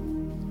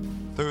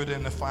 Third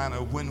and the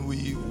final, when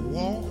we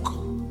walk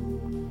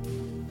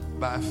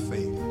by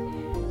faith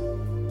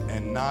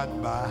and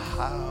not by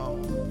how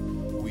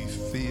we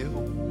feel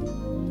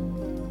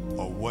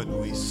or what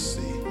we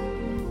see,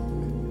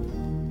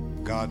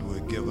 God will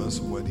give us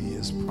what he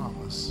has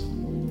promised,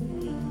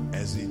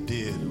 as he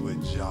did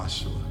with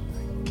Joshua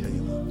and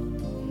Caleb.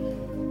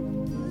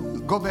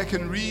 Go back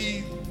and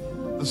read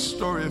the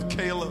story of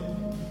Caleb.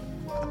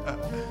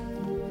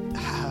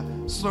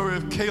 The story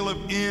of Caleb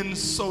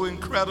ends so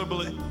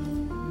incredibly.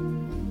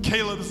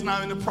 Caleb is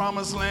now in the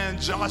promised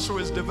land. Joshua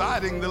is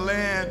dividing the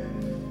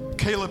land.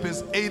 Caleb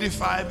is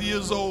 85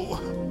 years old.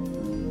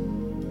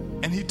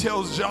 And he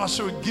tells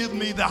Joshua, give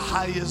me the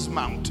highest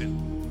mountain.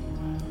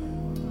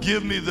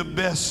 Give me the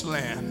best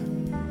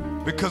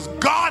land. Because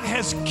God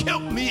has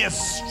kept me as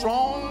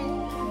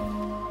strong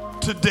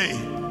today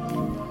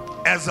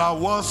as I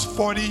was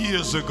 40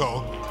 years ago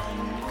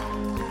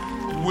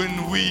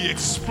when we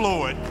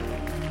explored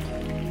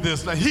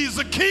this. Now, he's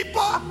a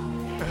keeper.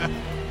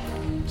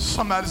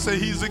 Somebody say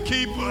he's a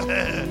keeper.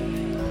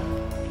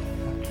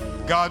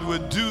 God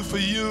would do for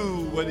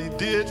you what he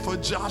did for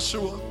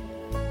Joshua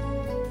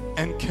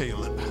and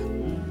Caleb.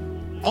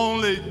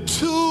 Only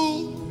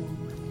two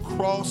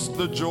crossed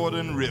the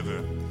Jordan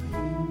River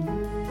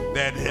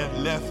that had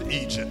left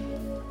Egypt.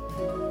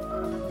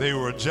 They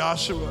were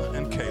Joshua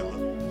and Caleb.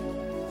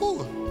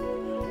 Ooh,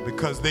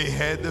 because they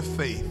had the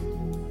faith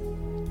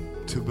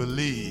to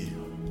believe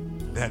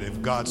that if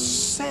God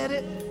said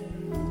it,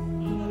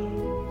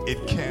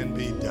 it can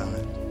be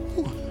done.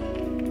 Ooh.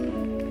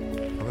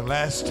 For the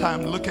last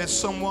time, look at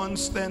someone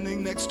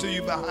standing next to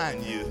you,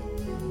 behind you,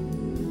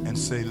 and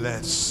say,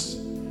 let's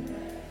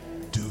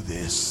do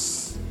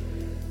this.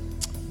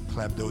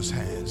 Clap those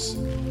hands.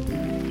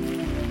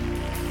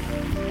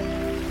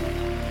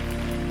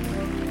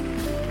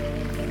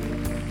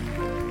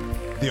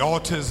 The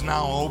altar is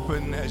now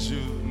open as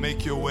you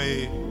make your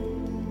way.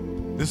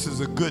 This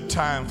is a good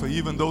time for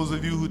even those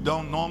of you who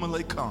don't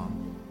normally come.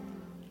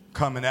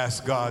 Come and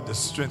ask God to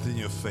strengthen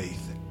your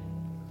faith.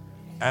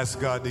 Ask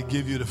God to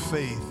give you the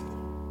faith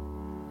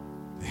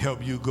to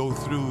help you go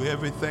through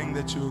everything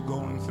that you're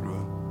going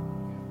through.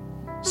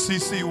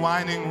 C.C.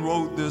 Wining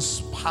wrote this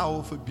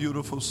powerful,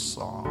 beautiful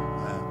song.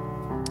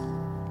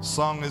 The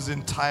song is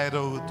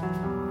entitled,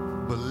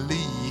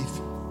 Believe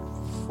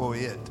for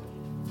It.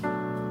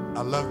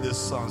 I love this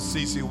song.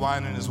 C.C.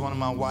 Wining is one of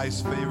my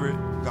wife's favorite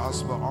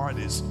gospel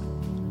artists.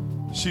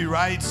 She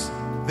writes,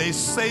 they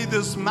say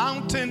this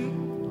mountain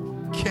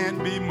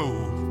can't be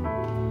moved.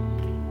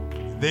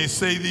 They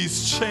say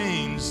these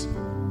chains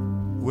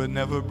will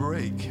never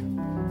break.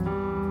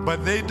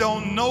 But they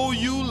don't know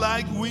you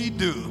like we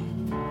do.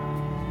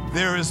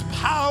 There is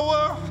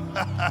power.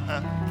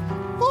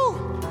 Woo.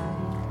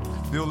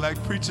 I feel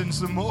like preaching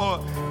some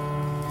more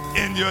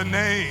in your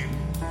name.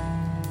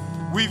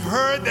 We've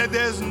heard that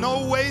there's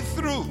no way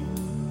through.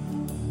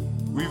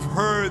 We've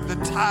heard the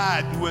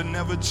tide will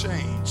never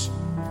change.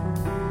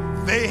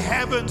 They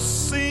haven't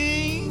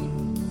seen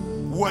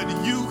what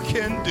you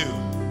can do.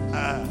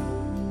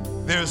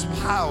 There's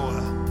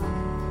power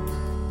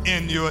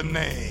in your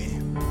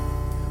name.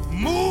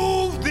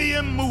 Move the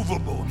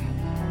immovable.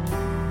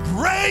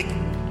 Break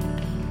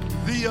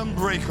the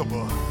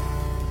unbreakable.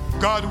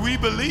 God, we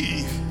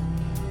believe.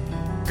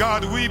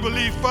 God, we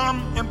believe.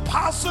 From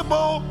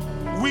impossible,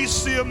 we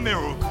see a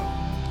miracle.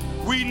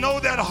 We know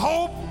that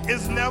hope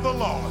is never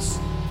lost.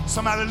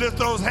 Somebody lift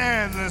those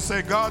hands and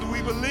say, God,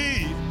 we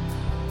believe.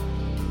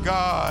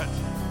 God,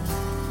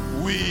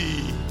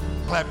 we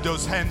clap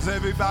those hands,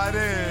 everybody.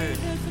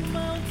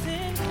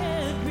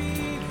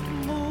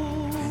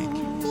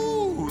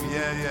 Ooh,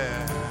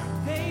 yeah.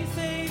 They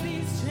say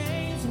these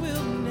chains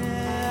will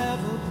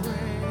never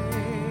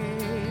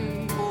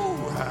break.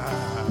 Ooh,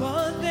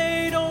 But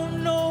they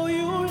don't know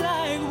you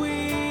like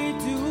we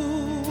do.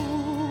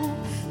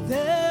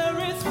 There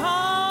is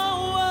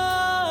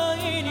power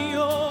in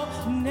your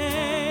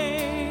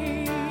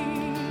name.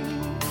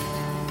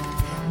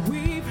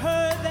 We've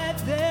heard that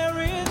there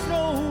is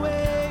no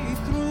way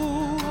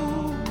through.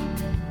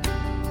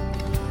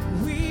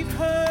 We've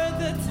heard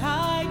the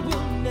tide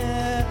will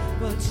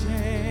never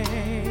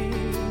change.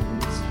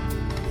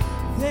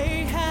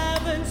 They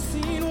haven't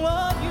seen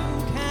what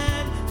you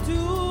can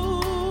do.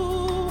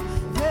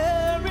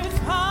 There is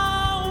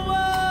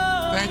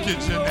power. Thank you,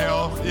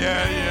 Janelle. Yeah.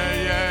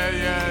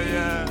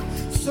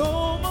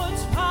 So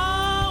much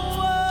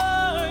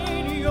power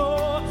in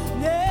your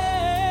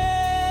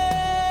name.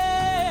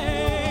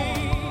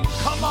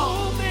 Come on.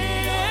 Move the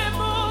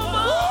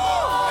immovable.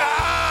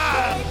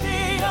 Ah! Break the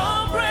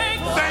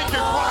unbreakable. Thank you,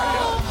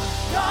 choir.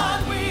 God,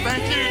 we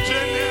Thank you,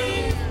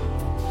 believe.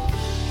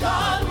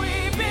 God, we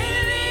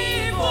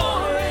believe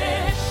for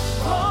it.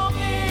 From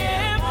the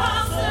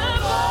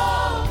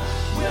impossible,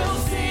 we'll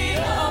see a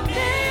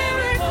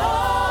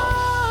miracle.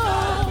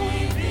 God, we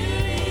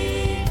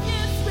believe.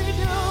 Yes, we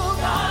do.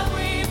 God,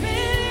 we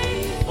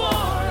believe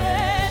for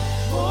it.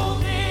 Move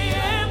the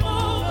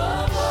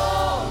immovable.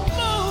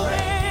 Move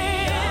the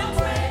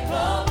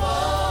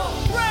unbreakable.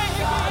 Break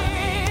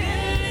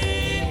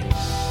it.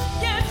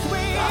 Yes,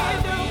 we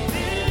do.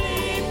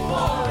 Believe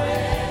for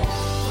it.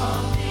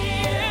 From the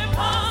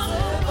impossible,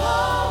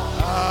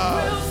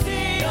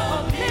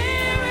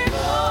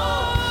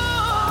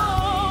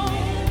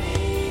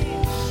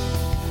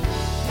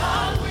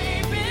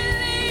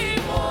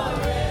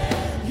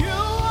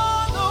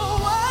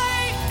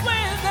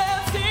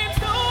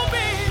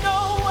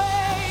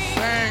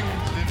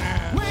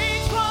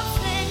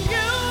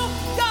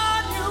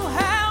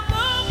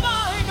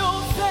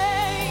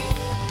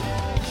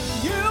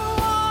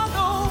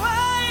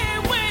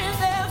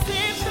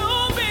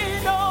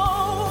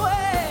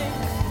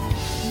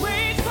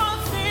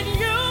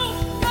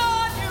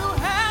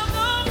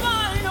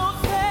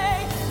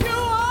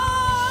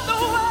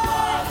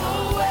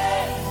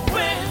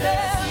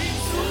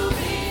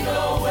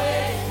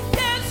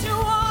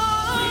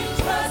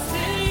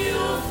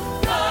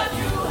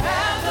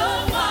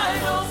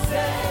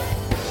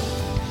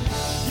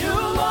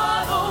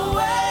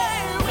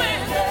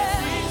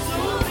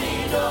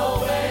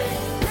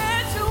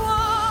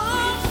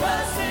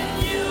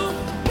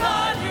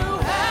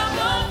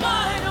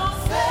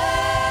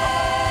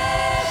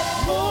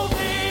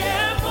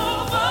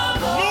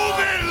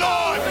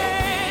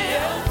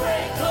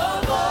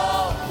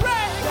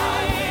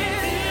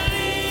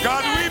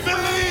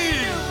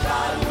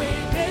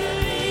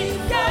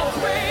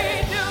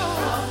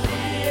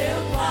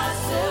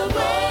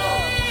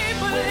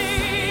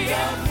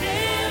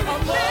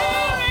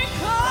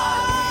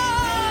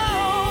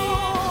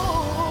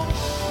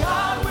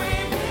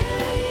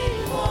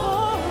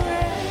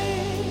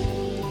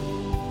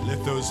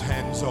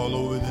 all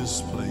over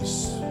this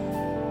place.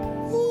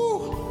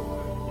 Woo.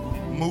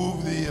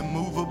 Move the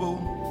immovable.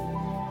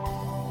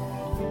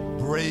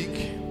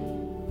 Break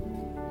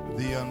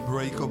the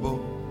unbreakable.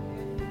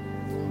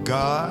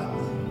 God,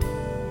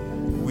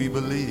 we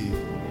believe.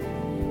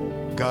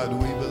 God,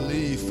 we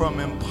believe.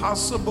 From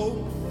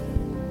impossible,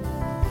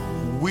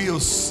 we'll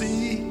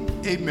see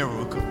a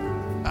miracle.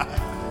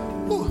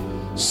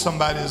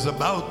 Somebody's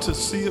about to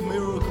see a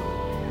miracle.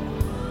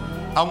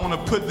 I want to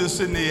put this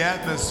in the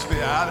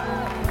atmosphere.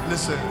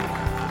 Listen,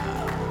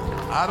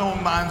 I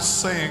don't mind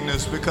saying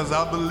this because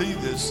I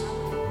believe this,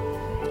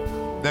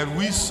 that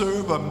we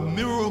serve a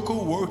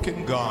miracle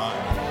working God.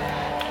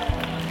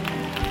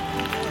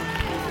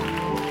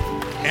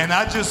 And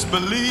I just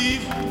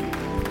believe,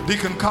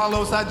 Deacon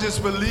Carlos, I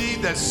just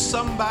believe that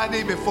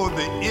somebody before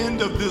the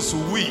end of this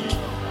week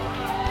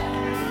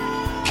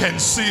can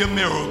see a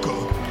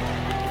miracle.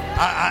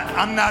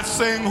 I'm not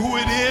saying who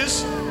it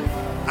is.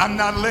 I'm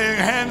not laying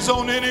hands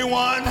on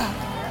anyone.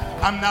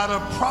 I'm not a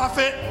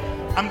prophet.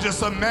 I'm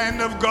just a man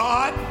of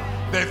God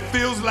that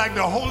feels like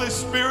the Holy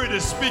Spirit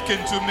is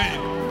speaking to me.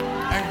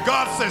 And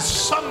God says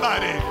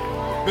somebody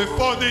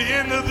before the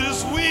end of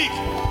this week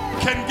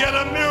can get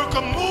a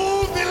miracle.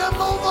 Move the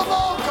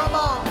immovable. Come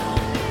on.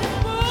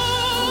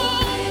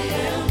 Move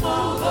the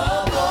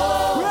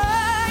immovable.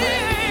 Break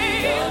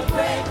the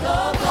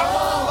unbreakable.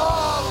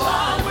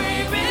 God, we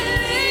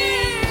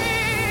believe.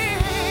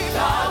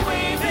 God,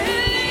 we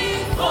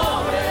believe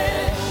for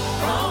it.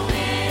 From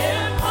the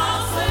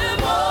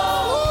impossible,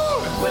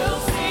 we'll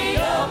see a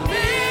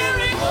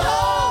miracle.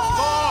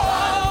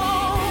 God,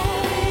 we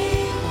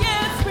believe.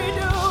 Yes, we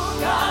do.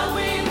 God,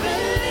 we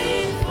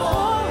believe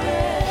for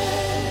it.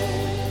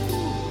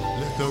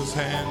 Lift those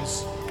hands.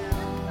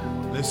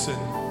 Listen.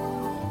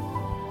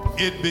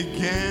 It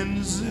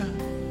begins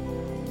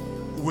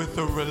with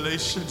a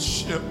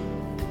relationship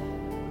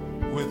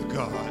with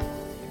God.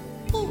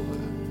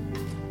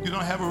 You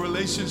don't have a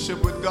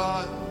relationship with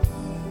God,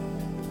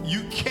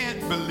 you can't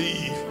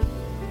believe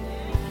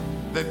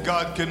that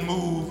God can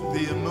move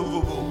the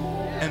immovable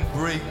and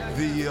break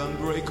the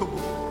unbreakable.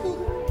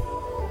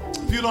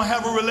 If you don't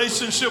have a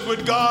relationship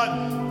with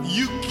God,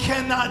 you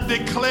cannot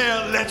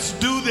declare, let's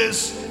do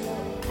this,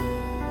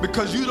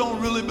 because you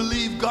don't really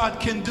believe God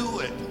can do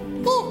it.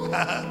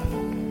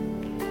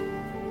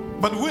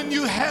 But when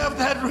you have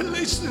that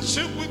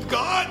relationship with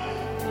God,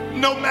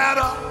 no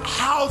matter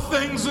how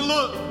things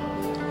look,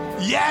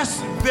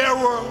 yes, there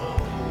were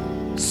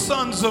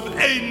sons of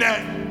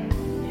Anak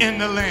in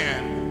the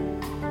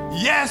land.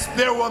 Yes,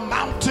 there were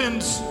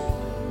mountains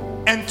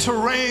and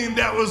terrain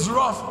that was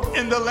rough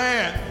in the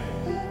land.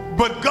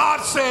 But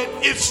God said,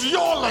 it's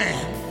your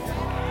land.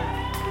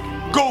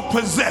 Go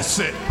possess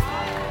it.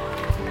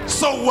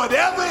 So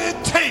whatever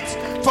it takes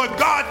for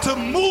God to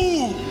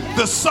move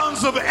the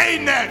sons of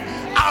Anak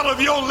out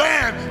of your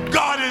land,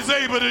 God is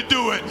able to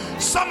do it.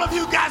 Some of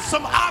you got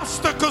some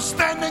obstacles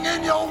standing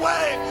in your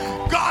way.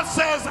 God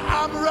says,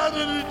 I'm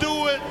ready to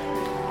do it.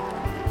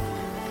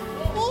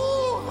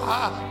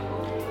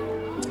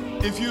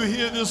 If you're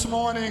here this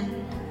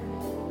morning,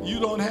 you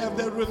don't have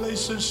that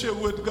relationship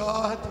with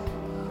God,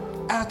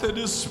 after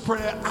this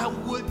prayer, I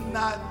would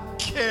not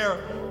care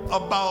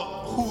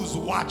about who's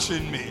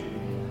watching me.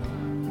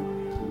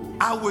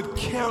 I would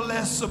care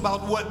less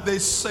about what they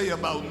say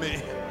about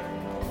me.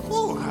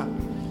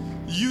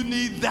 You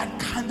need that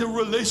kind of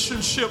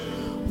relationship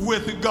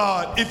with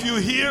God. If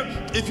you're here,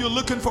 if you're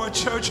looking for a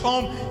church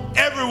home,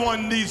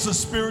 everyone needs a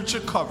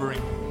spiritual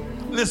covering.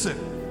 Listen,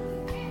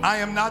 I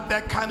am not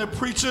that kind of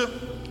preacher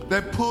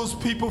that pulls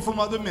people from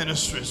other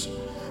ministries.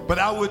 But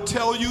I would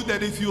tell you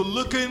that if you're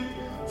looking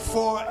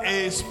for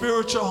a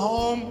spiritual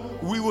home,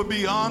 we would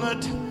be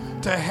honored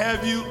to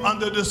have you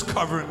under this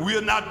covering. We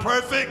are not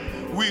perfect.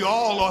 We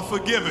all are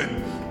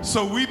forgiven.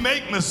 So we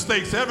make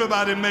mistakes.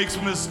 Everybody makes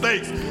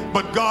mistakes.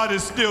 But God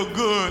is still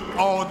good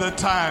all the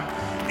time.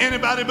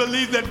 Anybody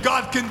believe that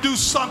God can do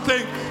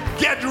something?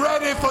 Get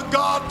ready for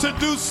God to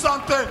do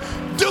something.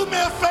 Do me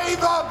a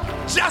favor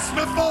just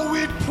before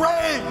we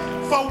pray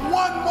for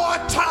one more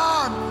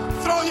time.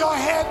 Throw your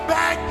head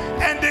back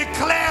and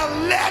declare,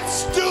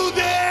 let's do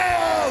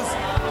this.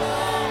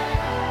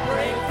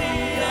 Break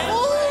the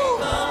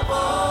unbreakable.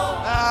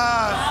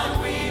 God,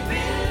 we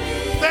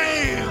believe.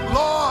 Thank you,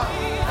 Lord.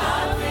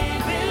 God, we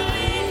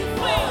believe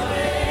for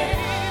it.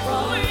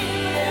 From the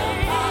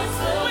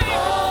impossible,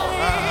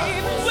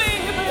 we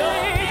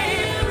believe.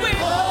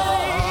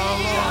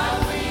 God,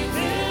 we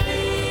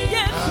believe.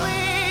 Yes,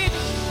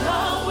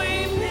 God, we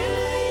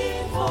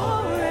believe for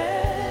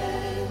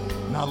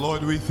it. Now,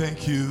 Lord, we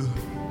thank you.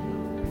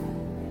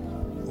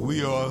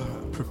 We are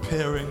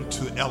preparing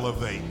to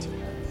elevate.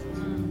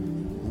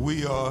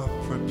 We are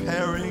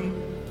preparing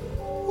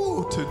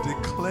to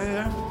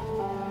declare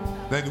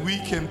that we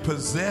can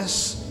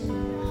possess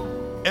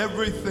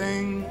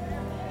everything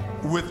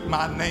with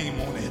my name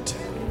on it.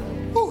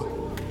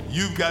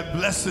 You've got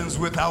blessings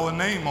with our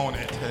name on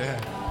it.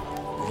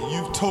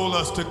 You've told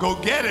us to go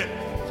get it.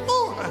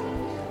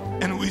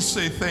 And we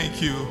say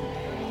thank you.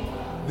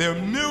 There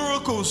are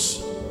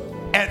miracles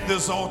at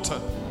this altar.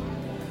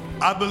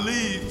 I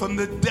believe from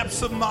the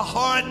depths of my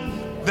heart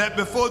that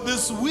before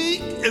this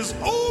week is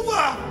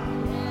over,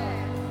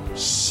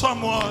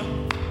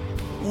 someone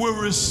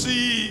will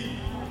receive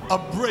a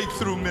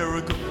breakthrough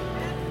miracle.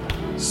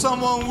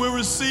 Someone will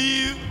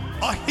receive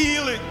a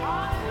healing.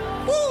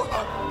 Woo.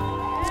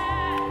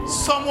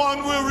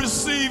 Someone will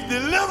receive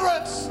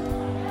deliverance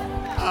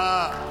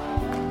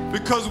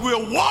because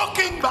we're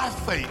walking by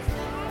faith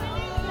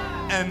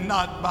and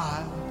not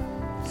by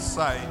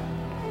sight.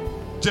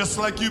 Just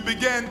like you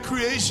began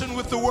creation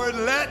with the word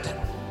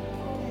let,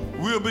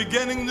 we're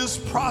beginning this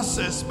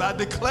process by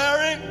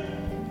declaring,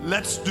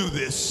 let's do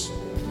this.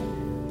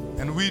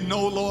 And we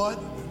know, Lord,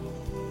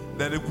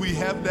 that if we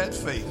have that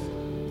faith,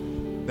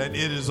 that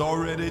it is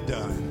already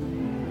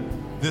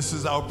done. This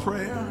is our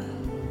prayer.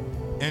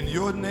 In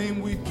your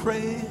name we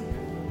pray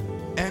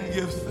and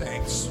give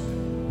thanks.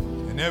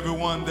 And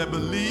everyone that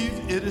believes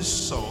it is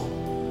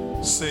so,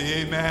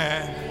 say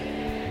amen.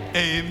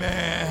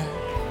 Amen.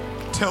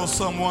 Tell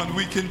someone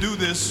we can do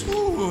this.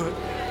 Ooh.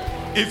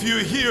 If you're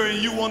here and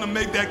you want to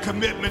make that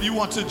commitment, you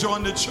want to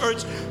join the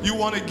church, you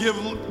want to give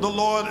the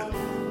Lord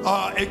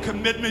a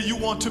commitment, you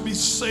want to be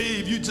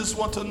saved, you just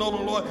want to know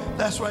the Lord,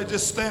 that's right,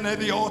 just stand at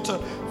the altar.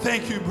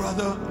 Thank you,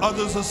 brother.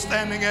 Others are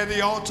standing at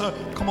the altar.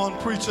 Come on,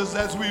 preachers,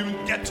 as we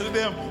get to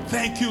them.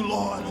 Thank you,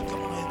 Lord.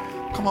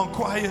 Come on,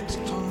 quiet.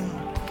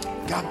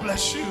 God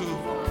bless you.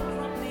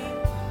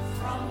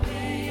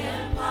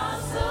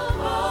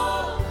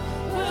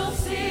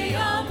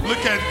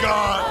 Look at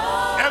God.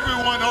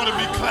 Everyone ought to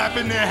be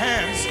clapping their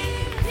hands.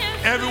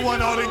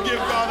 Everyone ought to give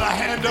God a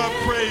hand up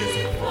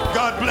praise.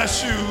 God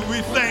bless you.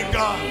 We thank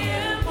God.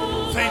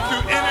 Thank you.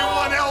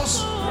 Anyone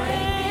else?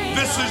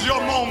 This is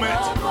your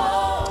moment.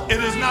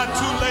 It is not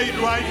too late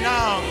right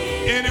now.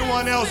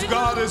 Anyone else?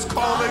 God is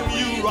calling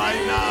you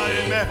right now.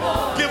 Amen.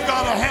 Give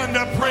God a hand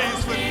up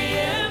praise for you.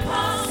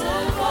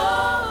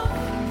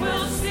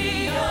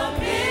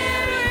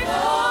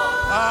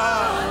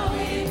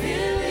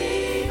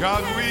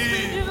 God, we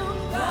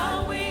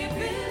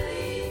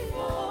believe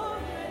for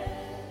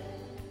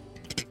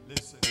it.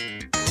 Listen.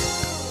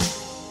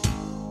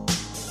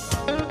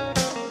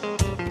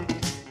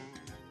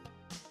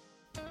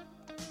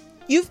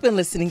 You've been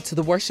listening to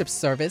the worship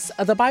service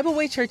of the Bible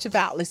Way Church of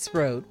Atlas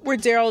Road, where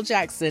Daryl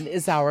Jackson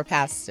is our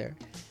pastor.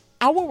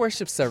 Our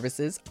worship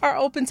services are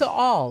open to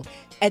all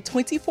at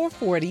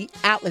 2440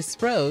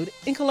 Atlas Road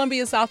in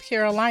Columbia, South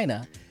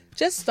Carolina,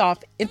 just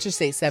off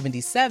Interstate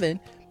 77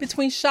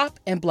 between Shop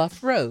and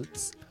Bluff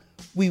Roads.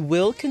 We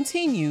will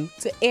continue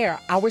to air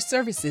our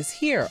services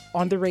here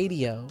on the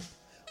radio.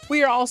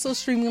 We are also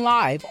streaming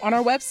live on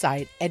our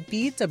website at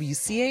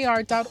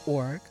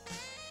bwcar.org,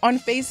 on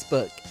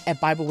Facebook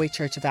at Bible Way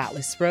Church of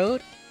Atlas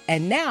Road,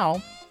 and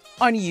now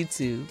on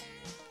YouTube.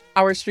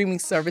 Our streaming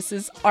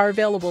services are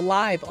available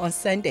live on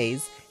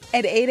Sundays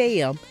at 8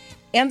 a.m.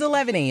 and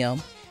 11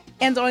 a.m.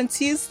 and on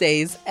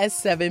Tuesdays at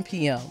 7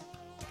 p.m.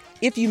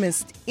 If you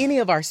missed any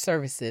of our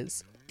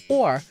services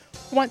or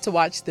want to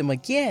watch them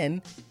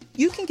again,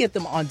 you can get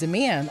them on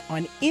demand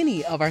on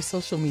any of our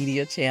social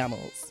media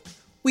channels.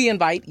 We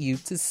invite you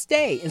to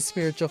stay in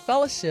spiritual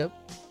fellowship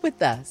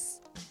with us.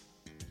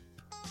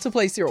 To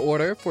place your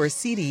order for a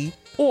CD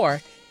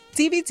or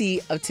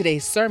DVD of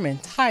today's sermon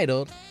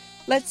titled,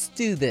 Let's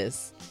Do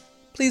This,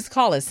 please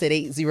call us at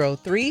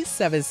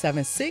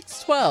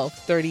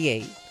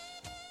 803-776-1238.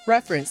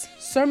 Reference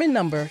sermon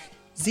number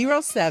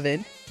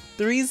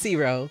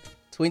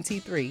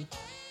 073023.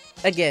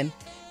 Again,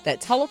 that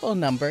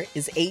telephone number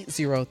is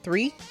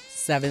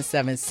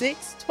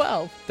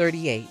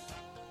 803-776-1238.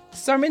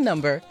 Sermon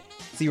number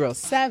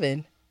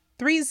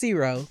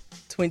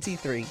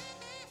 073023.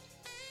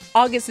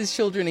 August is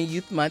Children and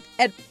Youth Month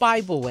at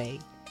Bible Way.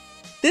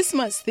 This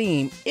month's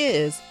theme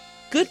is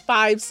Good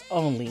Vibes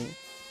Only.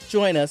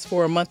 Join us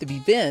for a month of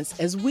events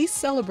as we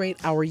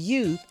celebrate our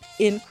youth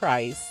in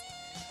Christ.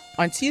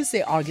 On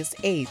Tuesday, August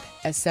 8th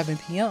at 7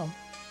 p.m.,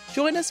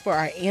 join us for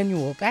our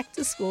annual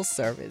back-to-school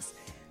service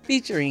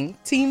featuring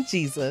Team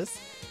Jesus,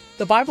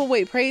 the Bible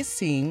Way Praise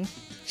Team,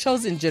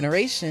 Chosen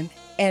Generation,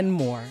 and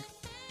more.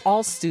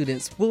 All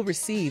students will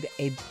receive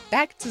a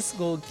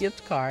back-to-school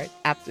gift card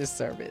after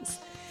service.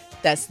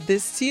 That's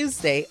this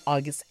Tuesday,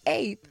 August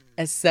 8th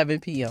at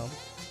 7 p.m.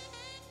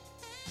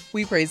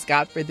 We praise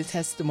God for the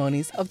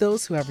testimonies of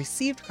those who have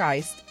received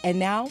Christ and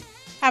now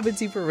have a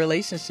deeper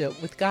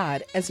relationship with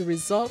God as a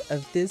result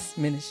of this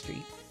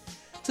ministry.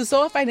 To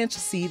sow a financial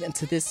seed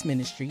into this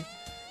ministry,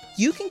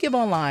 you can give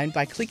online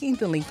by clicking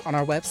the link on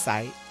our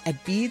website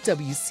at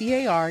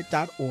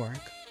bwcar.org,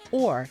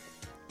 or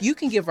you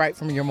can give right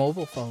from your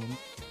mobile phone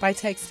by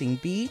texting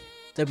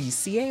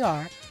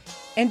BWCAR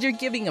and your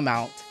giving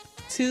amount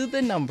to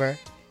the number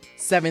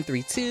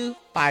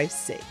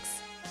 73256.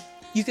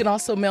 You can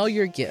also mail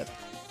your gift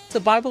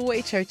to Bible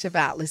Way Church of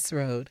Atlas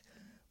Road,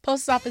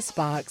 Post Office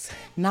Box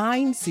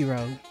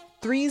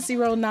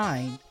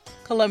 90309,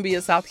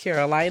 Columbia, South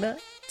Carolina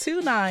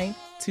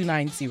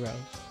 29290.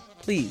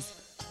 Please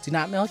do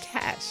not mail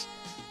cash.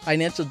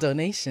 Financial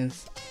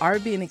donations are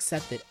being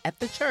accepted at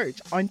the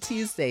church on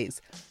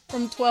Tuesdays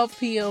from 12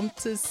 p.m.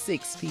 to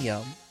 6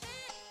 p.m.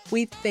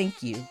 We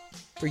thank you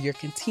for your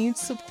continued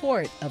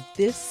support of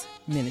this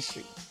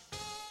ministry.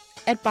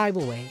 At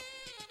Bible Way,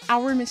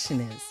 our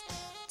mission is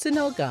to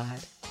know God,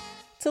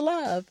 to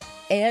love,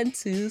 and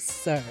to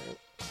serve.